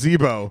in a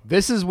gazebo.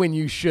 This is when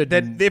you should.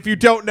 That if you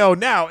don't know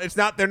now, it's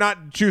not. They're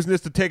not choosing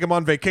this to take him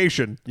on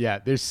vacation. Yeah,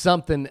 there's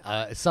something.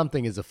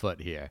 Something is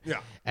afoot here. Yeah,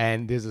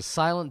 and there's a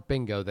silent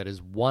bingo that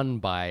is won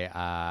by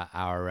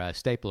our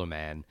stapler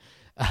man.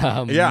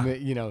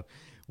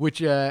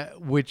 Which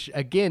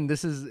again,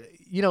 this is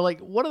like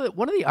one of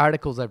the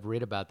articles I've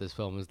read about this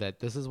film is that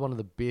this is one of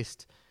the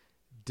best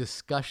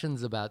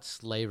discussions about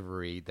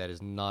slavery that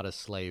is not a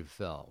slave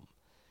film.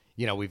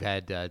 We've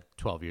had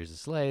 12 Years a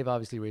Slave,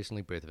 obviously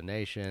recently, Birth of a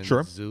Nation,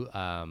 sure.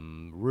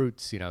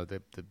 Roots. Slavery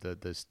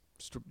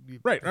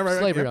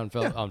on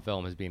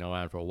film has been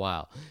around for a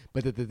while,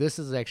 but this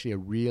is actually a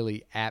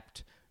really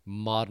apt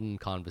modern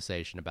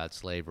conversation about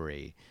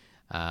slavery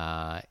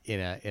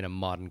in a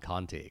modern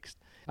context.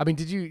 I mean,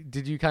 did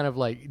you kind of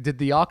did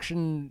the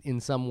auction in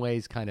some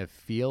ways kind of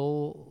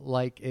feel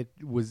like it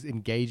was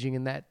engaging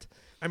in that?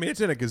 I mean,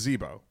 it's in a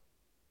gazebo.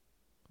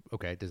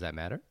 Okay, does that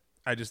matter?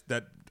 I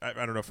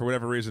don't know, for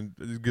whatever reason,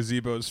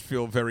 gazebos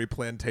feel very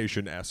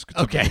plantation-esque.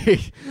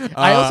 Okay.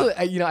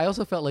 I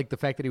also felt like the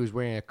fact that he was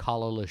wearing a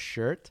collarless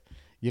shirt,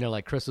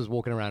 like Chris was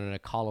walking around in a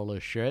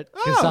collarless shirt,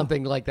 because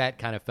something like that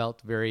kind of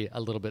felt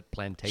a little bit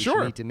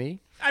plantation-y to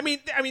me. I mean,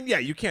 yeah,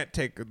 you can't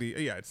take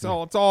it's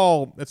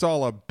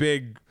all a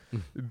big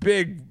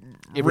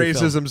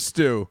racism film.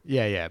 Stew.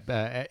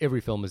 Yeah.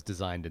 Every film is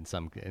designed in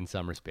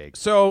some respects.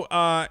 So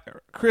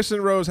Chris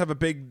and Rose have a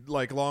big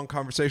long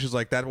conversations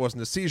like, that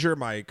wasn't a seizure.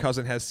 My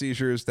cousin has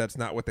seizures. That's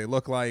not what they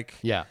look like.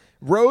 Yeah.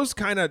 Rose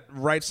kind of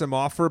writes them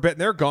off for a bit,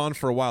 and they're gone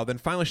for a while. Then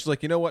finally she's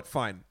like, you know what?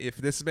 Fine. If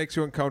this makes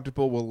you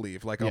uncomfortable, we'll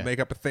leave. I'll make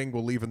up a thing.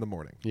 We'll leave in the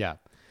morning. Yeah.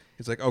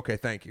 He's like, okay,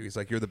 thank you. He's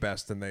like, you're the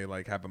best, and they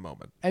have a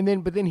moment.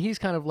 But then he's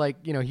kind of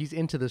he's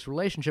into this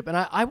relationship, and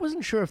I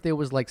wasn't sure if there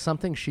was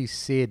something she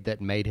said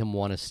that made him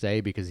want to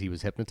stay because he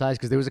was hypnotized.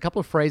 Because there was a couple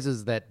of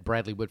phrases that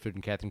Bradley Whitford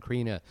and Catherine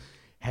Kriener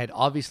had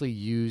obviously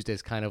used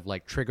as kind of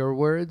trigger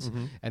words,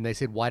 and they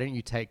said, why don't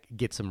you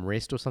get some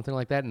rest or something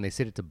like that? And they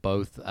said it to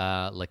both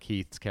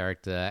Lakeith's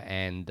character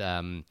and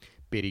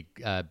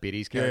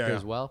Betty's character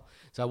as well.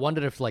 So I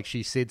wondered if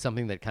she said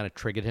something that kind of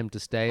triggered him to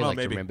stay, to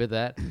remember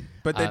that.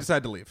 But they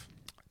decide to leave.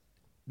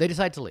 They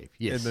decide to leave.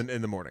 Yes,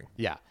 in the morning.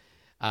 Yeah,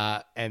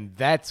 and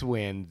that's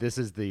when this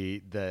is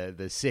the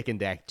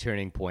second act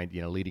turning point.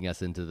 Leading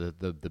us into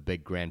the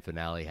big grand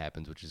finale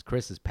happens, which is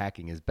Chris is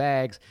packing his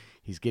bags.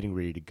 He's getting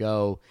ready to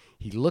go.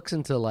 He looks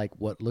into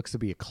what looks to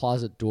be a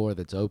closet door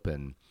that's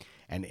open,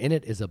 and in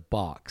it is a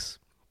box,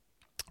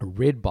 a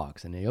red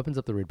box, and he opens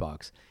up the red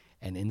box,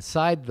 and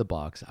inside the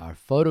box are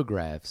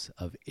photographs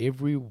of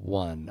every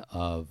one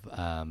of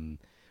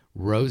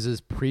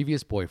Rose's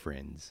previous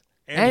boyfriends.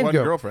 And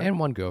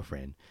one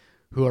girlfriend,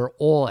 who are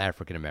all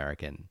African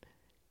American,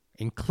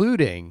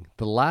 including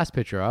the last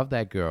picture of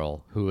that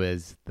girl who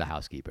is the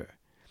housekeeper.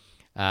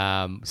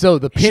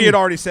 She had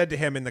already said to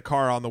him in the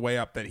car on the way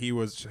up that he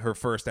was her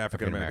first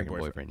African American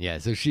boyfriend. Yeah,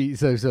 so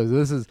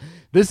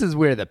this is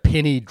where the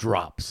penny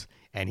drops,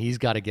 and he's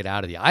got to get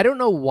out of there. I don't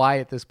know why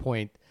at this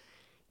point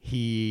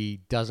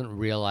he doesn't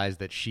realize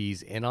that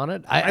she's in on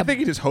it. I think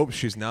he just hopes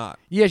she's not.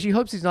 Yeah, she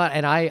hopes he's not.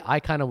 And I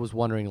kind of was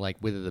wondering like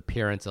whether the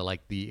parents are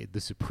like the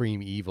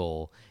supreme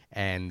evil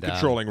and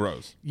Controlling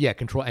Rose. Yeah,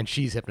 control, and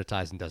she's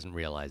hypnotized and doesn't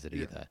realize it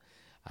either.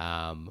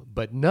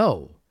 But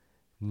no,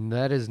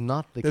 that is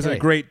not the case. There's a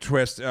great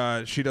twist.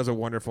 She does a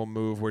wonderful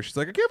move where she's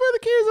like, I can't find the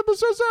keys. I'm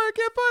so sorry. I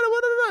can't find them.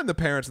 And the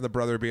parents and the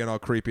brother being all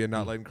creepy and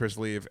not letting Chris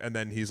leave. And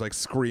then he's like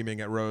screaming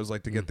at Rose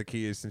like to get the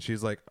keys. And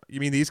she's like, you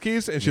mean these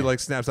keys? And she like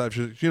snaps out.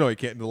 She's, you know, you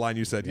can't, the line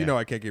you said, you know,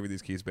 I can't give you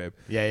these keys, babe.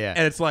 Yeah.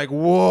 And it's like,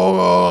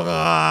 whoa.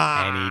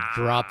 And he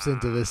drops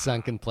into this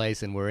sunken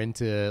place, and we're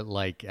into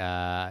like,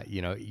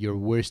 your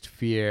worst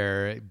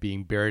fear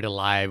being buried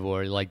alive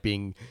or like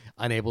being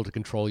unable to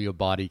control your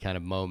body kind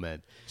of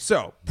moment.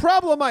 So,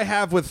 problem I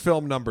have with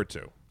film number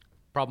 2.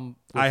 Problem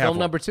with film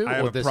number 2 I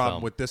have or a this problem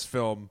film? with this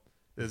film.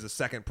 There's a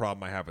second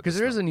problem I have with this Because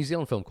there is film. a New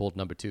Zealand film called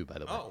Number 2, by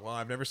the way. Oh, well,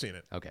 I've never seen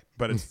it. Okay.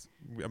 But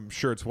I'm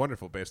sure it's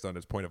wonderful based on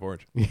its point of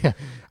origin. Yeah.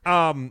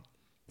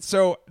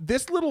 So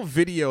this little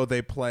video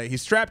they play,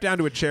 he's strapped down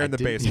to a chair in the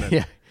basement.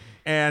 Yeah.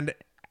 And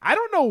I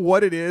don't know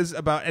what it is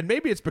about, and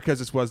maybe it's because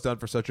this was done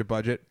for such a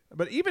budget,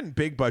 but even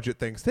big budget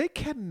things, they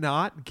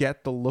cannot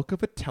get the look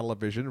of a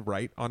television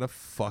right on a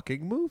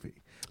fucking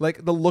movie.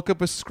 Like the look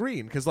of a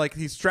screen. Because like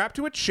he's strapped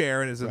to a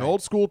chair and it's an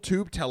old school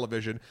tube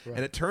television, and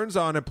it turns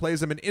on and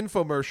plays him an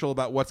infomercial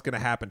about what's going to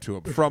happen to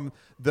him from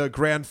the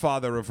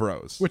grandfather of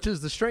Rose. Which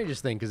is the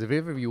strangest thing, because if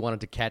ever you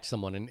wanted to catch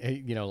someone and,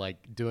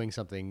 like doing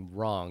something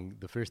wrong,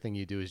 the first thing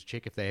you do is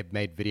check if they have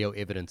made video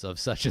evidence of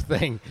such a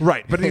thing.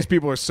 Right, but these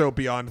people are so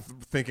beyond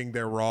thinking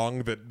they're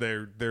wrong that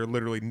they're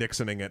literally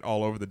Nixoning it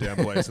all over the damn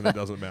place, and it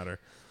doesn't matter.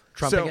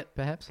 Trumping it,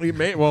 perhaps?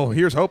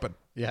 Here's hoping.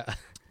 Yeah.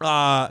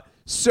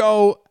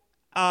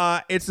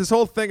 It's this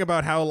whole thing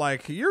about how,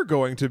 like, you're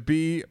going to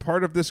be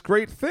part of this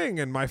great thing,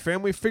 and my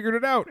family figured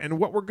it out, and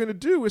what we're going to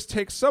do is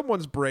take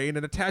someone's brain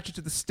and attach it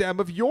to the stem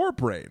of your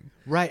brain.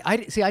 Right. I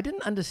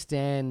didn't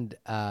understand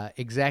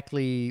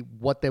exactly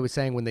what they were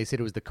saying when they said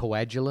it was the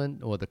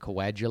coagulant or the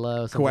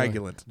coagula or something.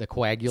 Coagulant. The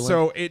coagulant.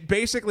 So it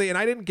basically, and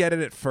I didn't get it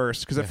at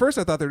first, because at first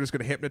I thought they were just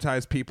going to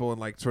hypnotize people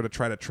and, like, sort of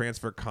try to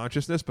transfer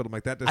consciousness, but I'm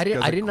like, that doesn't I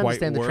didn't quite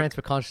understand work. the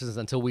transfer consciousness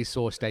until we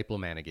saw Stapler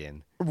Man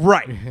again.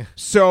 Right.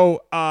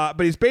 So,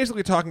 but he's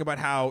basically talking about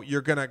how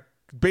you're going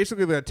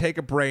to take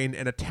a brain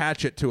and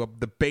attach it to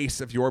the base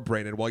of your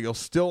brain. And while you'll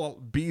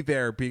still be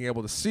there being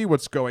able to see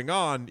what's going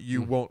on,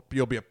 you'll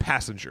be a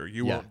passenger.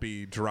 You won't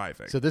be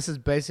driving. So this is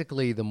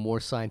basically the more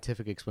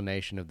scientific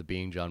explanation of the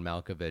Being John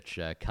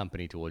Malkovich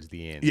company towards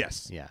the end.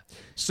 Yes. Yeah.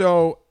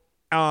 So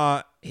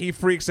he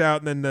freaks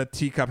out, and then the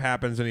teacup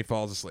happens and he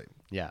falls asleep.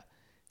 Yeah.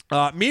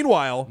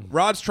 Meanwhile,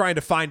 Rod's trying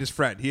to find his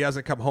friend. He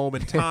hasn't come home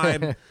in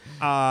time.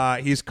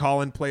 He's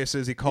calling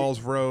places. He calls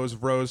Rose.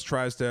 Rose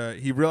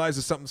he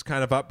realizes something's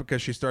kind of up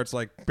because she starts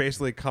like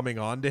basically coming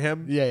on to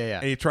him. Yeah.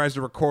 And he tries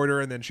to record her,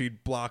 and then she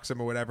blocks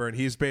him or whatever. And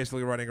he's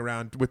basically running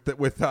around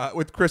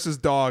with Chris's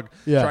dog,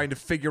 trying to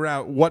figure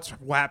out what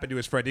happened to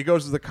his friend. He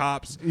goes to the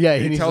cops. Yeah,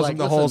 and he tells them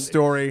the whole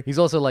story. He's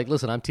also like,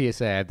 "Listen, I'm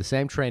TSA. I have the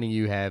same training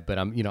you have, but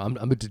I'm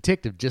a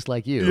detective just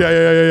like you."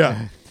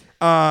 Yeah.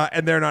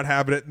 And they're not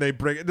having it, and they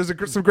bring it.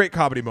 There's some great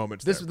comedy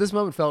moments. This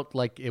moment felt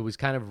like it was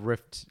kind of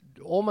riffed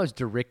almost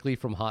directly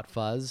from Hot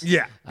Fuzz.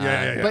 Yeah.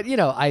 But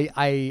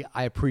I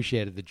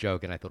appreciated the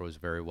joke, and I thought it was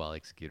very well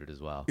executed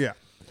as well. Yeah.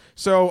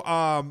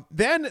 So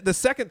then the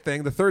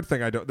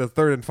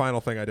third and final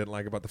thing I didn't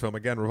like about the film,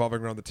 again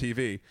revolving around the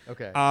TV.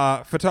 Okay.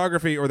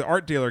 Photography, or the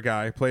art dealer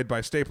guy played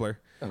by Stapler.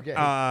 Okay.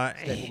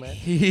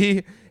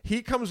 Stapleman.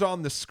 He comes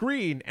on the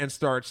screen and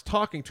starts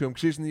talking to him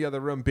because he's in the other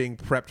room being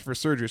prepped for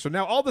surgery. So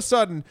now all of a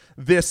sudden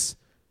this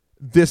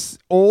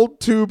old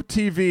tube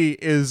TV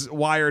is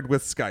wired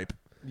with Skype.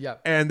 Yeah.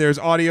 And there's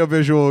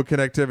audio-visual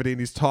connectivity, and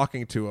he's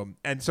talking to him.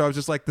 And so I was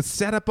just like, the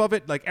setup of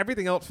it, like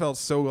everything else felt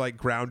so like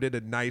grounded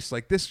and nice.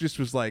 Like this just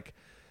was like,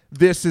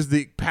 this is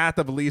the path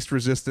of least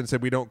resistance,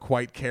 and we don't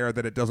quite care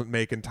that it doesn't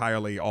make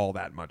entirely all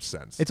that much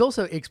sense. It's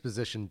also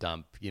exposition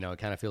dump. It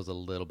kind of feels a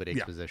little bit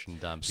exposition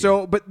dump.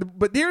 So, but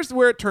here's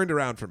where it turned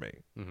around for me.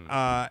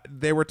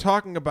 They were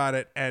talking about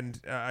it,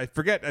 and I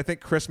forget. I think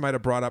Chris might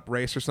have brought up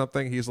race or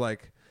something. He's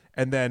like,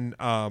 and then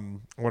I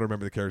want to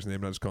remember the character's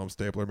name. I just call him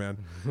Stapler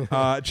Man.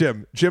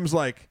 Jim. Jim's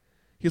like,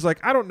 he's like,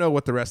 I don't know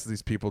what the rest of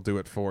these people do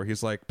it for.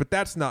 He's like, but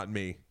that's not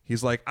me.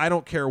 He's like, I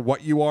don't care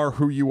what you are,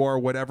 who you are,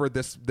 whatever.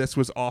 This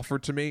was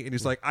offered to me, and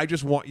he's like,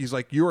 he's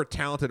like, you're a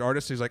talented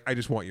artist. He's like, I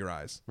just want your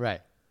eyes.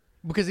 Right.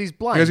 Because he's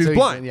blind.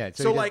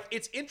 So like,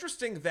 it's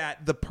interesting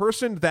that the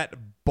person that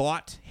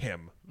bought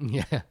him.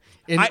 Yeah.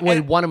 He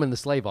won him in the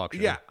slave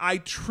auction. Yeah. I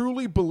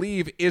truly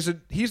believe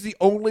he's the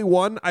only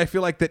one I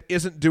feel like that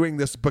isn't doing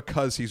this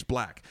because he's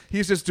black.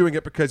 He's just doing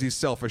it because he's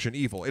selfish and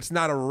evil. It's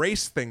not a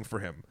race thing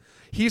for him.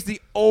 He's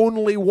the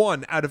only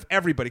one out of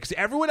everybody, because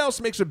everyone else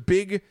makes a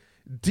big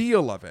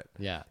deal of it.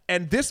 Yeah.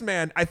 And this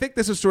man, I think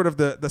this is sort of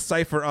the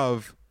cipher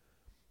of,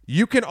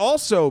 you can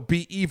also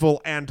be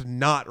evil and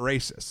not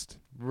racist.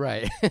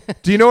 Right.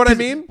 Do you know what I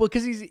mean? Well,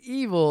 because he's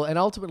evil, and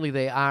ultimately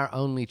they are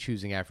only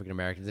choosing African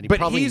Americans, and he But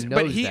probably he's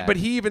knows that. but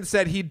he even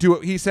said he'd do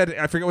it. He said,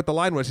 I forget what the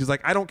line was. He's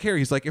like, I don't care.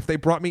 He's like, if they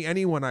brought me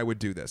anyone, I would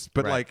do this.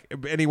 But Right.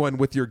 like anyone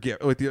with your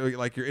gift, with your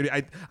like your,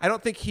 I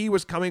don't think he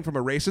was coming from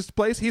a racist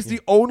place. He's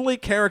the only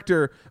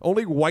character,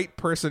 only white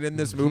person in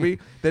this movie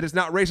that is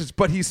not racist,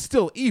 but he's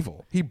still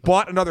evil. He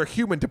bought another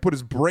human to put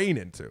his brain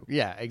into.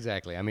 Yeah,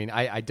 exactly. I mean,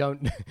 I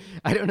don't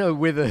I don't know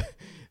whether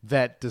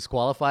that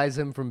disqualifies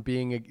him from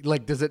being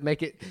like, does it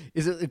make it,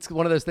 it's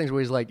one of those things where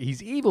he's like,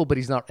 he's evil, but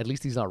he's not, at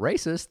least he's not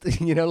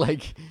racist, you know,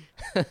 like.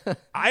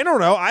 I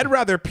don't know. I'd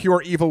rather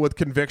pure evil with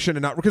conviction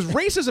and not, because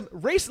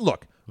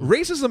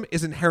racism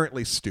is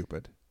inherently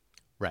stupid.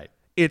 Right.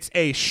 It's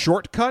a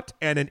shortcut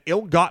and an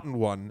ill-gotten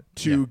one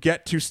to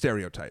get to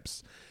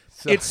stereotypes.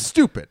 It's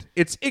stupid.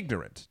 It's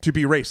ignorant to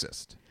be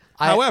racist.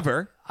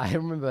 However, I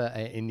remember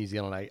in New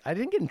Zealand, I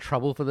didn't get in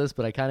trouble for this,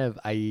 but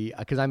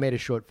because I made a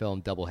short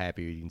film, Double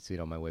Happy, you can see it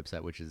on my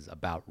website, which is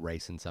about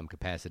race in some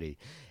capacity.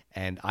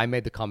 And I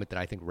made the comment that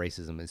I think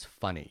racism is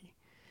funny.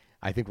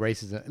 I think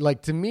racism,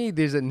 like, to me,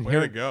 there's an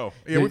inherent. way to go.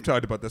 Yeah, we've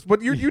talked about this. But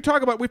we've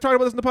talked about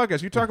this in the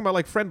podcast. You're talking about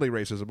like friendly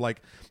racism.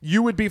 Like,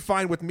 you would be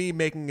fine with me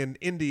making an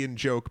Indian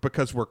joke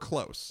because we're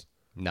close.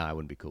 No, I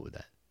wouldn't be cool with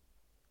that.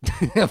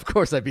 Of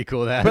course I'd be cool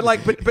with that. But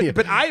like,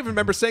 but I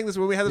remember saying this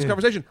when we had this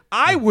conversation.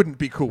 I wouldn't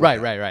be cool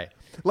with that. Right.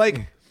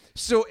 Like,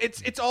 so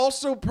it's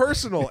also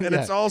personal and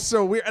it's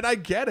also weird. And I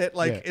get it.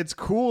 Like, it's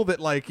cool that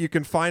like you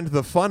can find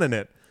the fun in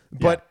it.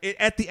 But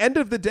at the end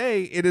of the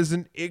day, it is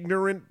an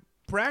ignorant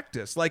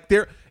practice. Like,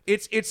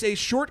 it's a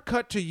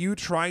shortcut to you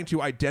trying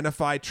to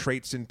identify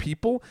traits in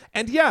people.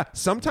 And yeah,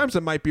 sometimes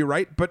it might be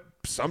right, but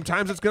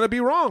sometimes it's going to be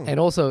wrong. And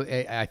also,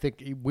 I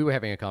think we were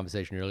having a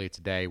conversation earlier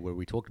today where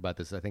we talked about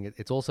this. I think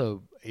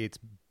it's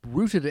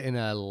rooted in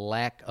a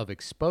lack of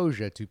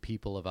exposure to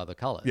people of other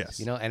colors. Yes.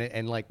 You know,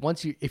 and like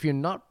if you're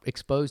not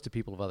exposed to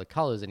people of other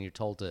colors and you're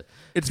told to,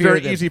 it's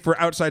very easy for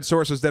outside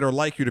sources that are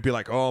like you to be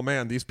like, oh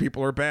man, these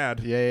people are bad.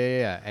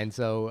 Yeah. And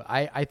so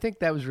I think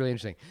that was really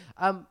interesting.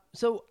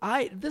 So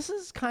this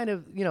is kind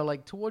of, you know,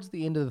 like towards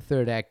the end of the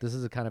third act, this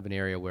is a kind of an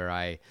area where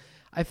I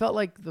felt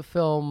like the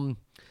film,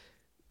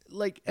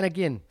 like, and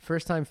again,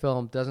 first time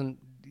film doesn't,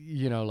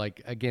 you know,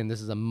 like, again,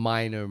 this is a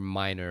minor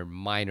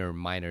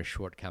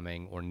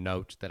shortcoming or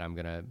note that I'm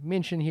going to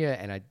mention here.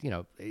 And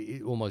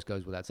it almost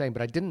goes without saying,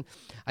 but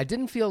I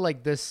didn't feel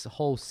like this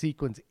whole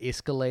sequence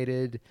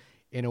escalated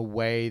in a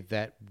way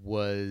that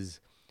was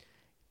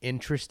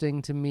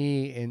interesting to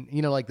me. And,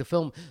 you know, like the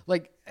film,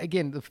 like,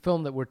 again, the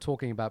film that we're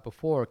talking about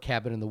before,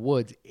 Cabin in the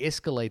Woods,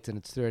 escalates in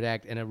its third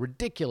act in a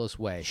ridiculous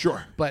way.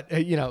 Sure.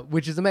 But, you know,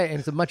 which is amazing. And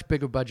it's a much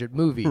bigger budget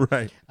movie.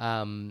 Right.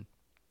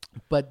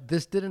 But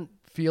this didn't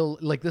feel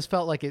like, this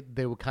felt like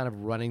they were kind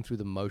of running through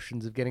the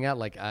motions of getting out.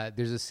 Like,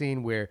 there's a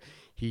scene where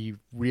he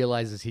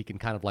realizes he can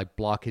kind of like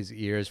block his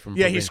ears from.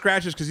 Yeah, he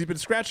scratches because he's been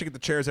scratching at the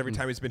chairs every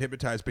time he's been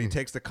hypnotized, but he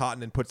takes the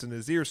cotton and puts it in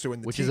his ear, so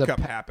when the teacup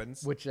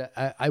happens. Which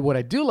what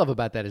I do love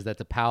about that is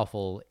that's a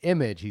powerful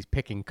image. He's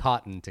picking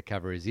cotton to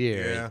cover his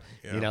ear.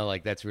 Yeah. You know,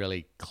 like that's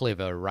really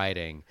clever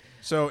writing.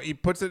 So he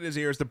puts it in his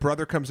ears. The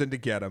brother comes in to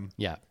get him.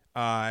 Yeah.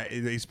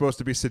 He's supposed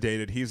to be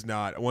sedated. He's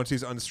not. Once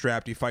he's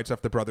unstrapped, he fights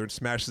off the brother and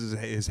smashes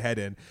his head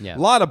in. Yeah. A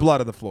lot of blood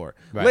on the floor.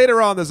 Right.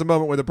 Later on, there's a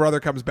moment where the brother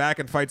comes back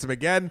and fights him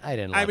again. I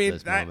didn't love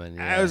this moment.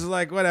 I was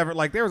like, whatever.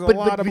 Like, there was a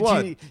lot of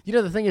blood. You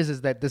know, the thing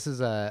is that this is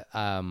a...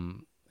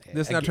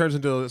 this now turns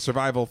into a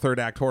survival third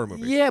act horror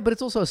movie. Yeah, but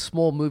it's also a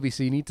small movie,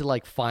 so you need to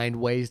like find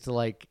ways to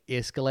like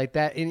escalate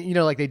that. And, you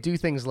know, like they do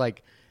things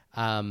like...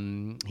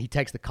 he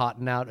takes the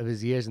cotton out of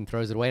his ears and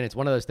throws it away, and it's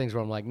one of those things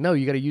where I'm like, no,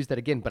 you got to use that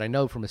again. But I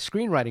know from a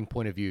screenwriting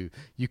point of view,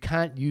 you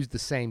can't use the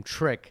same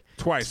trick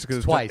twice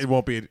because it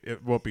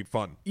won't be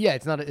fun. Yeah,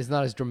 it's not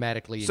as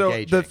dramatically so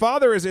engaging. So the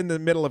father is in the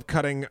middle of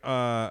cutting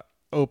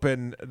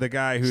open the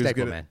guy who's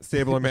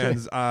Stapler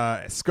Man's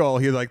skull.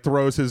 He like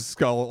throws his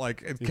skull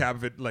like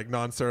like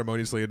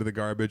non-ceremoniously into the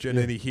garbage, and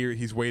then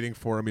he's waiting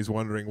for him. He's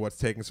wondering what's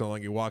taking so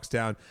long. He walks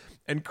down,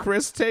 and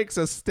Chris takes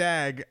a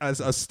stag,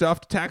 a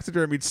stuffed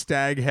taxidermied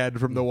stag head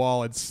from the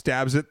wall, and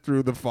stabs it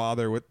through the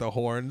father with the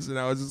horns. And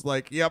I was just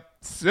like, "Yep,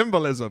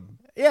 symbolism."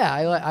 Yeah,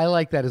 I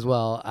like that as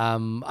well.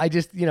 I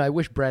just, you know, I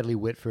wish Bradley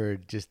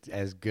Whitford, just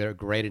as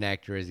great an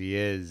actor as he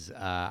is,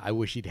 I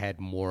wish he'd had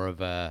more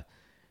of a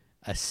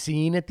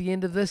scene at the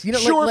end of this. You know,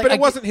 sure, but it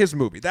wasn't his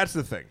movie. That's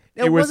the thing.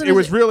 It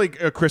was really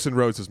Chris and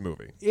Rose's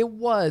movie. It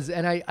was,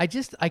 and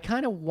I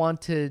kind of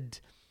wanted,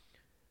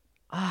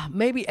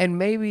 maybe,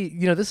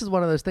 you know, this is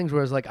one of those things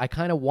where it's like I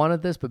kind of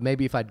wanted this, but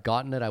maybe if I'd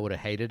gotten it, I would have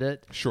hated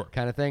it. Sure,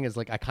 kind of thing. It's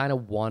like I kind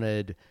of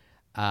wanted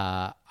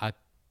a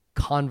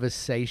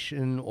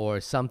conversation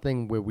or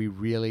something where we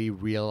really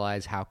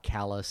realize how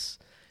callous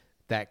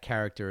that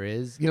character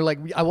is. You know, like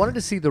I wanted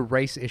to see the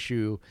race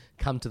issue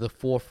come to the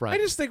forefront. I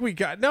just think we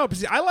got but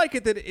see, I like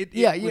it that it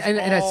and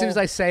as soon as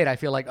I say it, I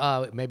feel like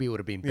maybe it would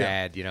have been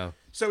bad. You know,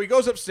 So he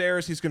goes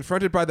upstairs. He's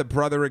confronted by the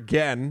brother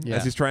again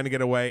as he's trying to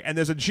get away. And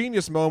there's a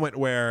genius moment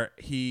where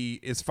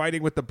he is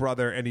fighting with the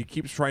brother, and he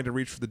keeps trying to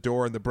reach for the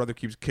door, and the brother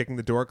keeps kicking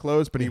the door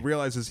closed. But he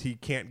realizes he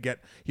can't get.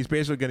 He's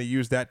basically going to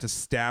use that to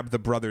stab the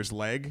brother's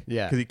leg.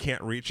 Yeah. Because he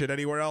can't reach it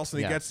anywhere else.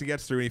 And he gets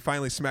through, and he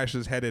finally smashes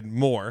his head in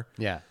more.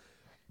 Yeah.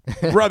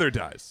 Brother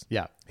dies.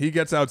 Yeah. He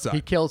gets outside.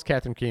 He kills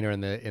Catherine Keener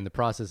in the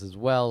process as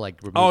well.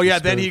 Like,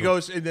 then he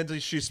goes and then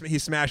he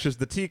smashes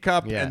the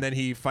teacup and then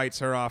he fights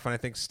her off and I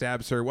think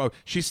stabs her. Well,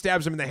 she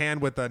stabs him in the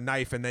hand with a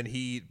knife and then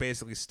he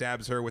basically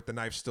stabs her with the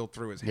knife still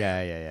through his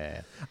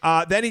hand.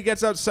 Yeah. Then he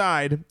gets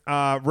outside.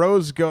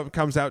 Rose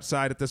comes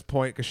outside at this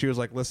point because she was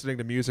like listening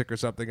to music or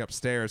something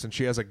upstairs and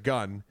she has a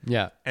gun.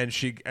 Yeah.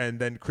 And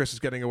then Chris is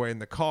getting away in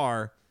the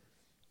car,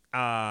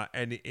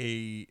 and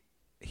he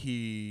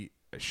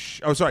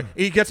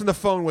gets on the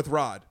phone with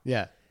Rod.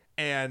 Yeah.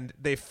 And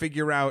they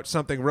figure out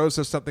something. Rose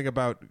says something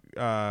about...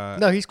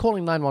 no, he's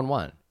calling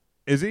 911.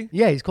 Is he?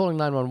 Yeah, he's calling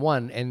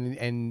 911,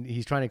 and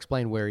he's trying to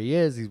explain where he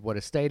is, what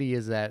estate he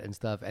is at and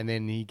stuff, and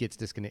then he gets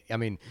disconnected. I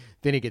mean,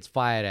 then he gets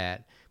fired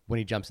at when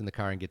he jumps in the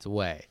car and gets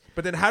away.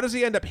 But then how does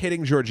he end up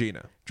hitting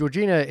Georgina?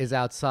 Georgina is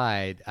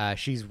outside.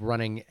 She's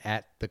running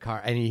at the car,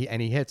 and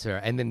he hits her,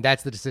 and then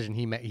that's the decision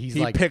he made.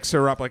 He picks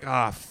her up like,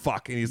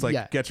 fuck, and he's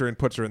like, gets her and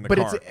puts her in the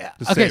car.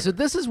 Okay, so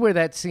this is where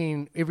that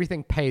scene,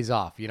 everything pays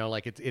off. You know,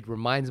 like it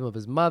reminds him of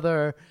his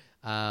mother,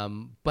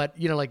 but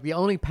you know, like the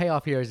only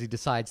payoff here is he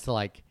decides to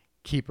like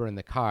keep her in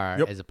the car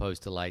as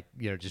opposed to like,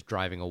 you know, just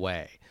driving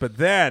away. But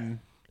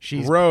then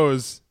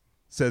Rose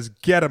says,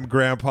 "Get him,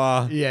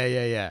 Grandpa."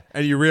 Yeah.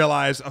 And you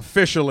realize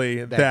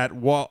officially that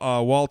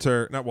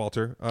Walter, not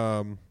Walter,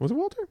 was it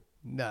Walter?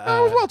 No,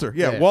 it was Walter.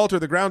 Yeah, Walter,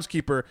 the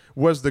groundskeeper,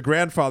 was the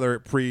grandfather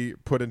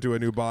put into a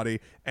new body,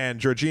 and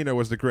Georgina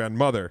was the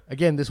grandmother.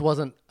 Again, this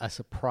wasn't a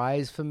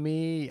surprise for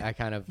me. I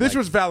kind of this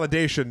was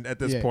validation at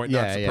this point,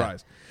 not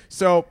surprise.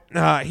 So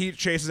he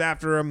chases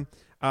after him.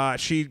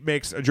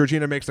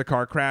 Georgina makes the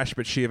car crash,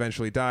 but she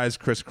eventually dies.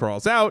 Chris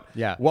crawls out.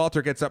 Yeah.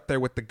 Walter gets up there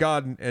with the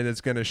gun and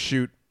is going to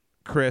shoot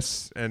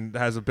Chris and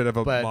has a bit of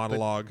a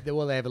monologue. They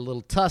have a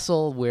little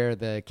tussle where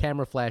the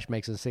camera flash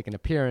makes a second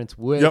appearance,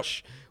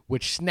 which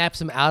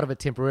snaps him out of it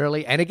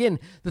temporarily. And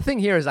again, the thing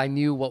here is I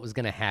knew what was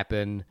going to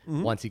happen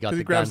once he got the gun.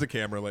 He grabs the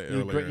camera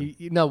later.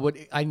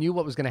 I knew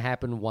what was going to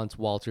happen once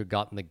Walter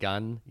got in the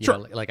gun. You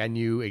know, like I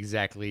knew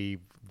exactly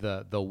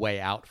the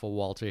way out for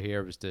Walter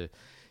here was to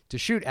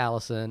shoot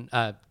Allison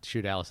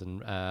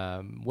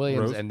Williams,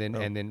 Rose? and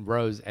then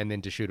Rose, and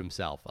then to shoot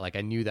himself. Like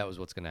I knew that was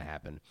what's going to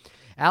happen.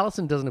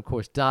 Allison doesn't, of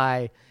course,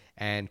 die,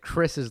 and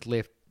Chris is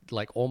left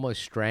like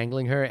almost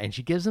strangling her, and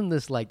she gives him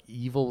this like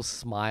evil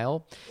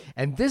smile.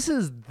 And this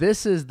is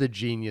the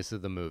genius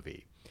of the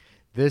movie.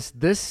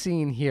 This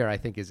scene here, I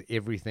think, is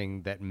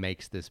everything that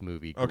makes this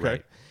movie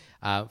great.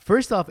 Okay.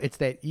 First off, it's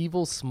that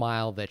evil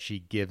smile that she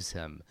gives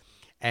him,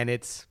 and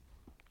it's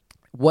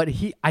what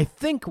he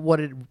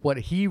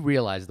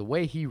realized, the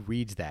way he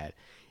reads that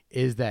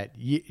is that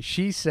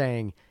she's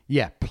saying,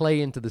 play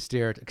into the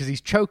stereotype, because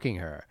he's choking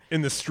her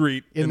in the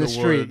street, in the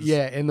woods.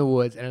 In the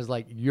woods. And it's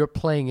like, you're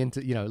playing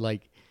into,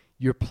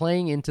 you're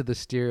playing into the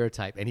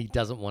stereotype, and he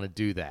doesn't want to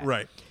do that.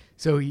 Right.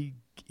 So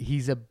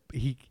he's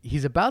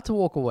about to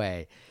walk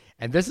away,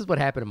 and this is what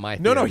happened in my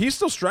theater. No, he's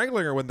still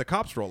strangling her when the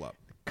cops roll up.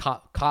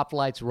 Cop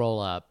lights roll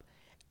up,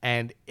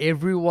 and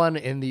everyone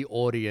in the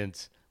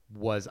audience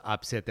was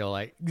upset. They were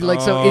like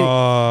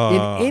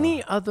so in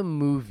any other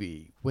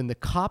movie, when the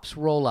cops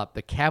roll up,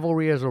 the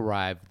cavalry has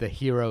arrived, the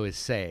hero is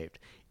saved.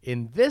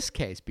 In this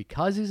case,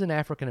 because he's an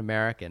African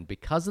American,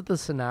 because of the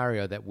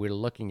scenario that we're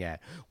looking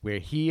at, where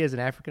he is an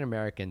African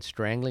American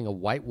strangling a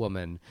white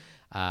woman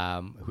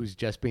who's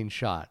just been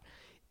shot,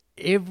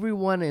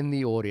 everyone in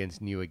the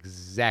audience knew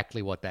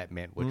exactly what that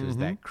meant, which was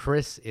that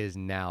Chris is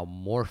now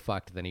more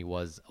fucked than he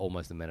was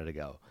almost a minute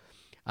ago.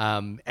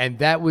 And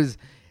that was,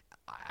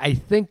 I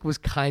think, was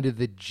kind of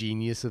the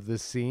genius of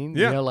this scene.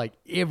 Yeah. You know, like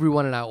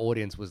everyone in our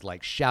audience was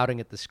like shouting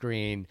at the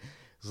screen.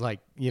 It was like,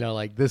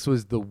 like this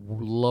was the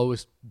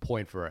lowest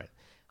point for it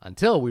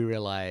until we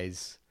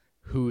realize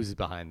who's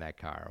behind that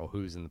car or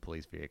who's in the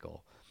police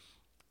vehicle.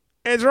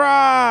 It's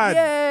Rod!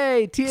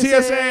 Yay!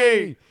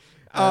 TSA!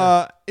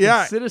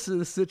 Consider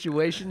the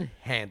situation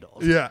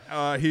handled.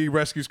 Yeah, he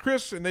rescues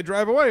Chris and they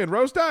drive away and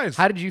Rose dies.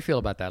 How did you feel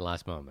about that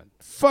last moment?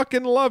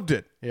 Fucking loved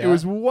it. Yeah. It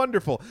was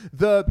wonderful.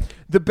 The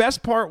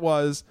best part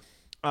was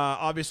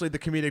obviously the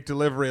comedic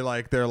delivery.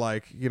 Like they're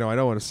like, I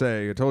don't want to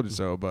say I told you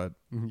so, but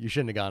you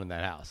shouldn't have gone in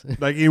that house.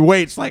 like he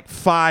waits like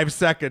 5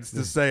 seconds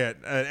to say it,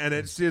 and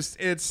it's just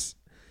it's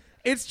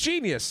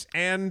genius.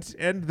 And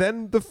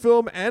then the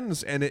film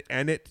ends, and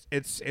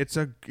it's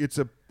a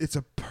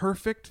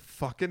perfect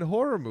fucking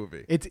horror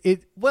movie.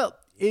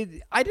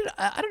 I don't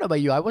know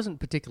about you. I wasn't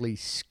particularly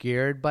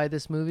scared by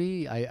this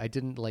movie. I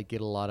didn't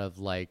get a lot of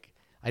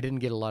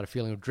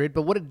feeling of dread.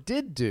 But what it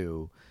did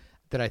do,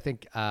 that I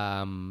think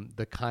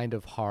the kind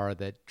of horror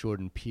that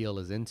Jordan Peele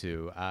is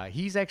into.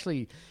 He's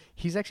actually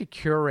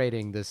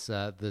curating the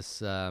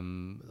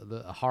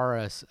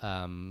horror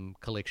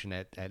collection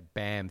at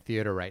BAM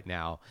Theater right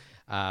now,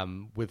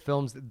 with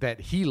films that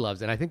he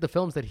loves. And I think the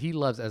films that he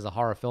loves as a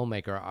horror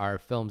filmmaker are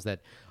films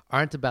that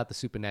aren't about the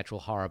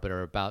supernatural horror, but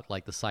are about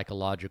like the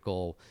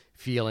psychological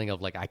feeling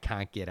of like, I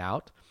can't get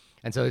out.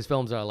 And so his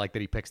films are like that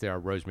he picks there are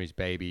Rosemary's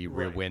Baby,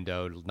 Rear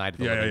Window, Night of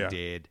the Living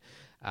Dead,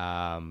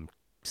 Silence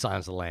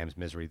of the Lambs,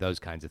 Misery, those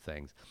kinds of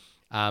things.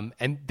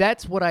 And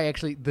that's what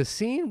the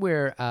scene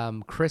where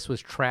Chris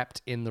was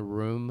trapped in the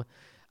room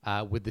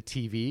with the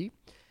TV,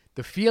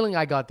 the feeling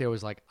I got there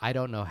was like, I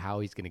don't know how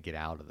he's going to get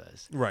out of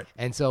this. Right.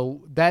 And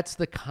so that's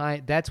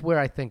where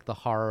I think the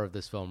horror of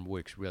this film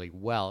works really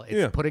well.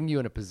 It's putting you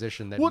in a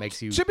position that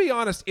makes you... To be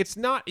honest, it's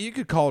not, you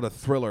could call it a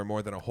thriller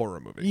more than a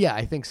horror movie. Yeah,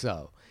 I think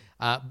so.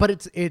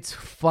 But it's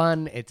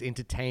fun, it's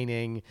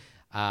entertaining.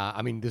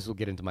 I mean, this will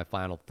get into my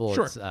final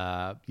thoughts.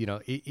 Sure.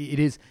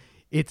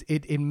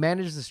 It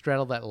manages to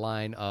straddle that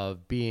line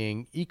of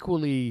being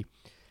equally,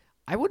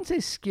 I wouldn't say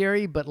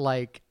scary, but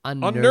like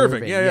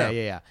unnerving.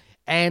 Yeah.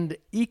 And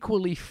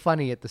equally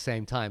funny at the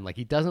same time. Like,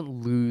 he doesn't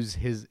lose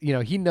his,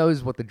 he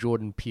knows what the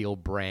Jordan Peele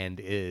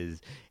brand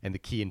is and the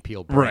Key and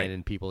Peele brand,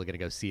 and people are going to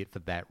go see it for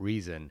that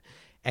reason.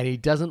 And he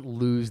doesn't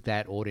lose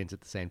that audience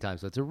at the same time.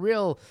 So it's a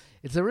real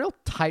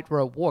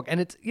tightrope walk. And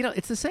it's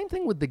the same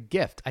thing with The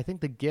Gift. I think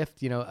The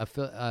Gift,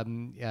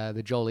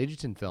 the Joel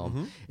Edgerton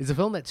film, is a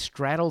film that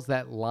straddles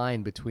that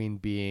line between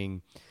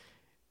being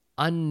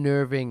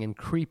unnerving and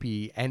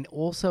creepy and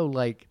also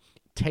like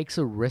takes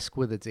a risk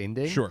with its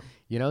ending. Sure.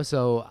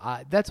 So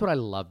that's what I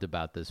loved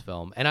about this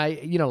film. And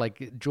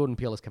like Jordan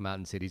Peele has come out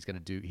and said he's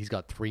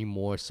got 3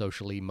 more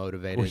socially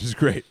motivated, which is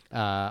great,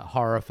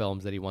 horror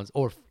films that he wants,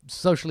 or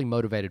socially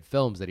motivated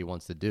films that he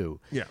wants to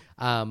do. Yeah.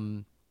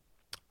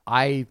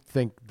 I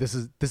think this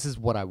is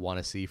what I want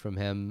to see from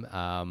him.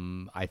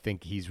 I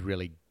think he's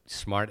really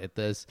smart at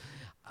this.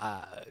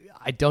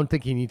 I don't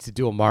think he needs to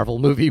do a Marvel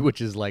movie, which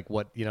is like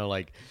what,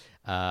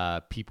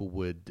 people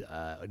would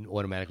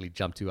automatically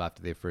jump to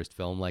after their first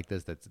film like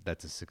this.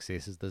 That's as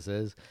success as this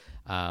is.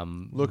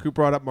 Look who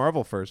brought up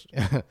Marvel first.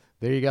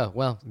 There you go.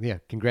 Well, yeah,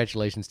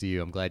 congratulations to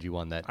you. I'm glad you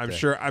won that.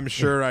 I'm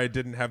sure I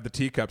didn't have the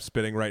teacup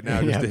spinning right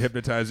now just to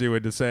hypnotize you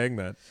into saying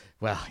that.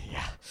 Well,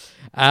 yeah.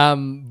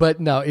 But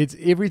no, it's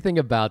everything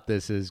about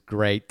this is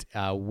great,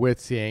 worth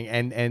seeing.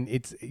 And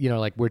it's,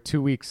 like we're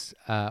 2 weeks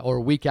or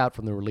a week out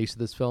from the release of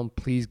this film.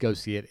 Please go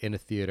see it in a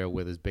theater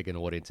with as big an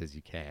audience as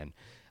you can.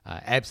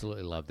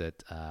 Absolutely loved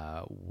it.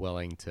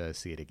 Willing to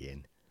see it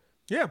again.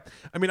 Yeah.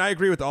 I mean, I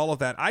agree with all of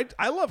that.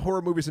 I love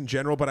horror movies in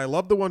general, but I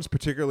love the ones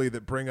particularly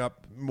that bring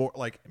up more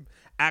like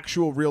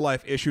actual real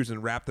life issues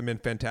and wrap them in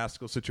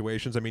fantastical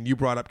situations. I mean, you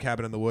brought up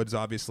Cabin in the Woods,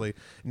 obviously,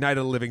 Night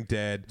of the Living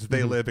Dead,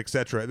 They Live,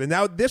 etc. And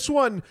now this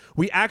one,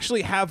 we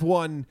actually have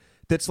one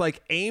that's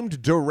like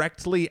aimed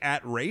directly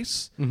at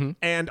race.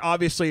 And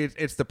obviously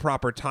it's the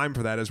proper time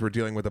for that as we're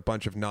dealing with a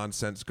bunch of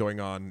nonsense going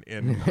on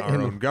in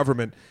our own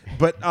government.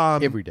 But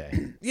every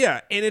day.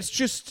 Yeah. And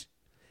it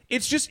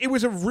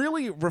was a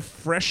really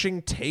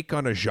refreshing take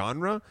on a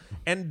genre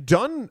and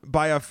done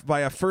by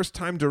a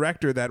first-time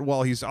director that,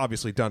 while he's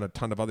obviously done a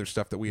ton of other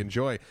stuff that we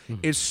enjoy,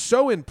 is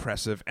so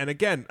impressive. And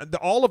again,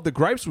 all of the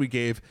gripes we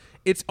gave,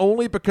 it's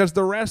only because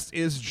the rest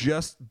is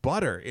just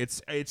butter.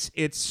 It's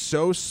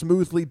so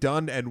smoothly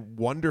done and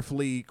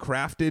wonderfully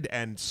crafted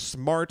and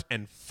smart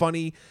and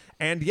funny.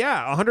 And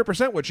yeah,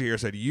 100% what Shahir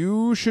said.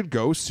 You should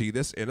go see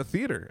this in a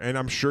theater. And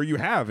I'm sure you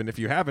have. And if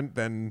you haven't,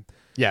 then...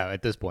 Yeah,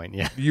 at this point,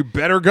 yeah. You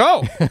better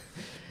go.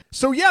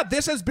 So yeah,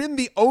 this has been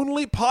the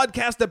only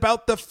podcast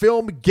about the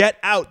film Get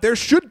Out. There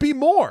should be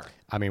more.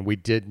 I mean, we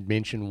did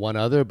mention one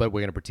other, but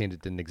we're going to pretend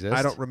it didn't exist.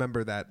 I don't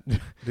remember that.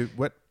 Dude,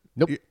 what?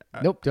 Nope.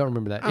 Nope, don't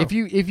remember that. Oh.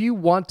 If you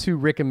want to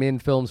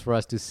recommend films for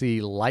us to see,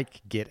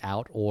 like Get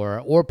Out,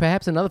 or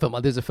perhaps another film,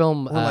 there's a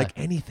film or like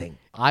anything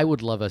I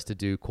would love us to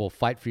do called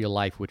Fight for Your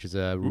Life, which is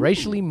a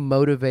racially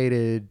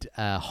motivated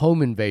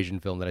home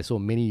invasion film that I saw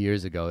many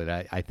years ago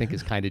that I think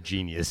is kind of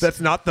genius. That's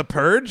not The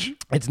Purge?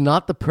 It's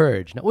not The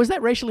Purge. No, was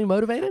that racially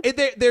motivated?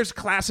 There's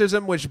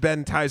classism, which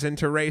Ben ties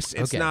into race.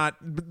 It's not.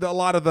 A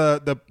lot of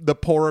the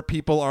poorer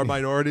people are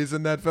minorities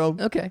in that film.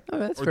 Okay,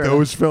 that's or fair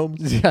those enough.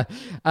 films. Yeah.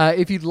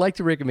 If you'd like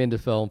to recommend a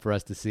film for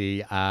us to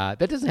see, that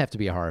doesn't have to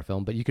be a horror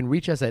film, but you can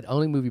reach us at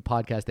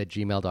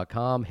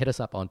onlymoviepodcast@gmail.com. Hit us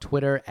up on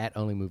Twitter at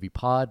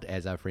onlymoviepod,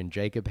 as our friend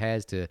Jacob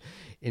has, to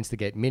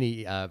instigate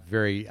many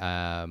very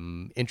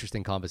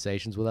interesting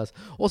conversations with us.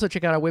 Also,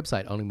 check out our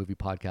website,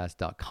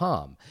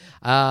 onlymoviepodcast.com.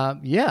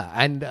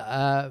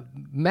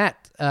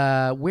 Matt,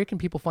 where can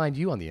people find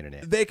you on the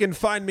internet? They can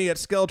find me at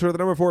Skeletor, the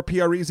number 4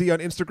 PREZ on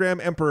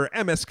Instagram, Emperor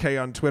MSK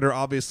on Twitter,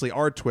 obviously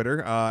our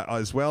Twitter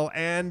as well,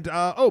 and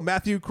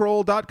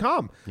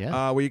MatthewKroll.com,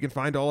 where you can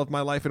find all of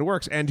my life and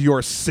works. And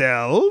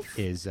yourself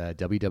is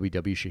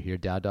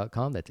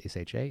www.shahirdaud.com. That's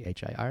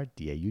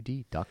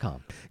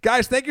SHAHIRDAUD.com.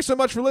 Guys, thank you so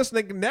much for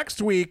listening.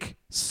 Next week,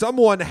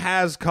 someone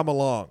has come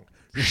along.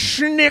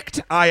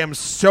 Schnicked. I am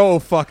so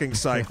fucking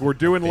psyched. We're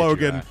doing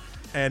Logan.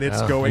 and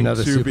it's going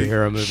another to be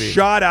superhero movie.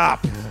 Shut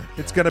up.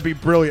 It's going to be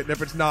brilliant. And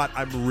if it's not,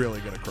 I'm really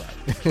going to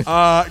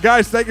cry.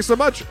 Guys, thank you so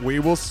much. We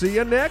will see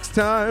you next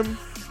time.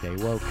 Stay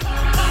woke.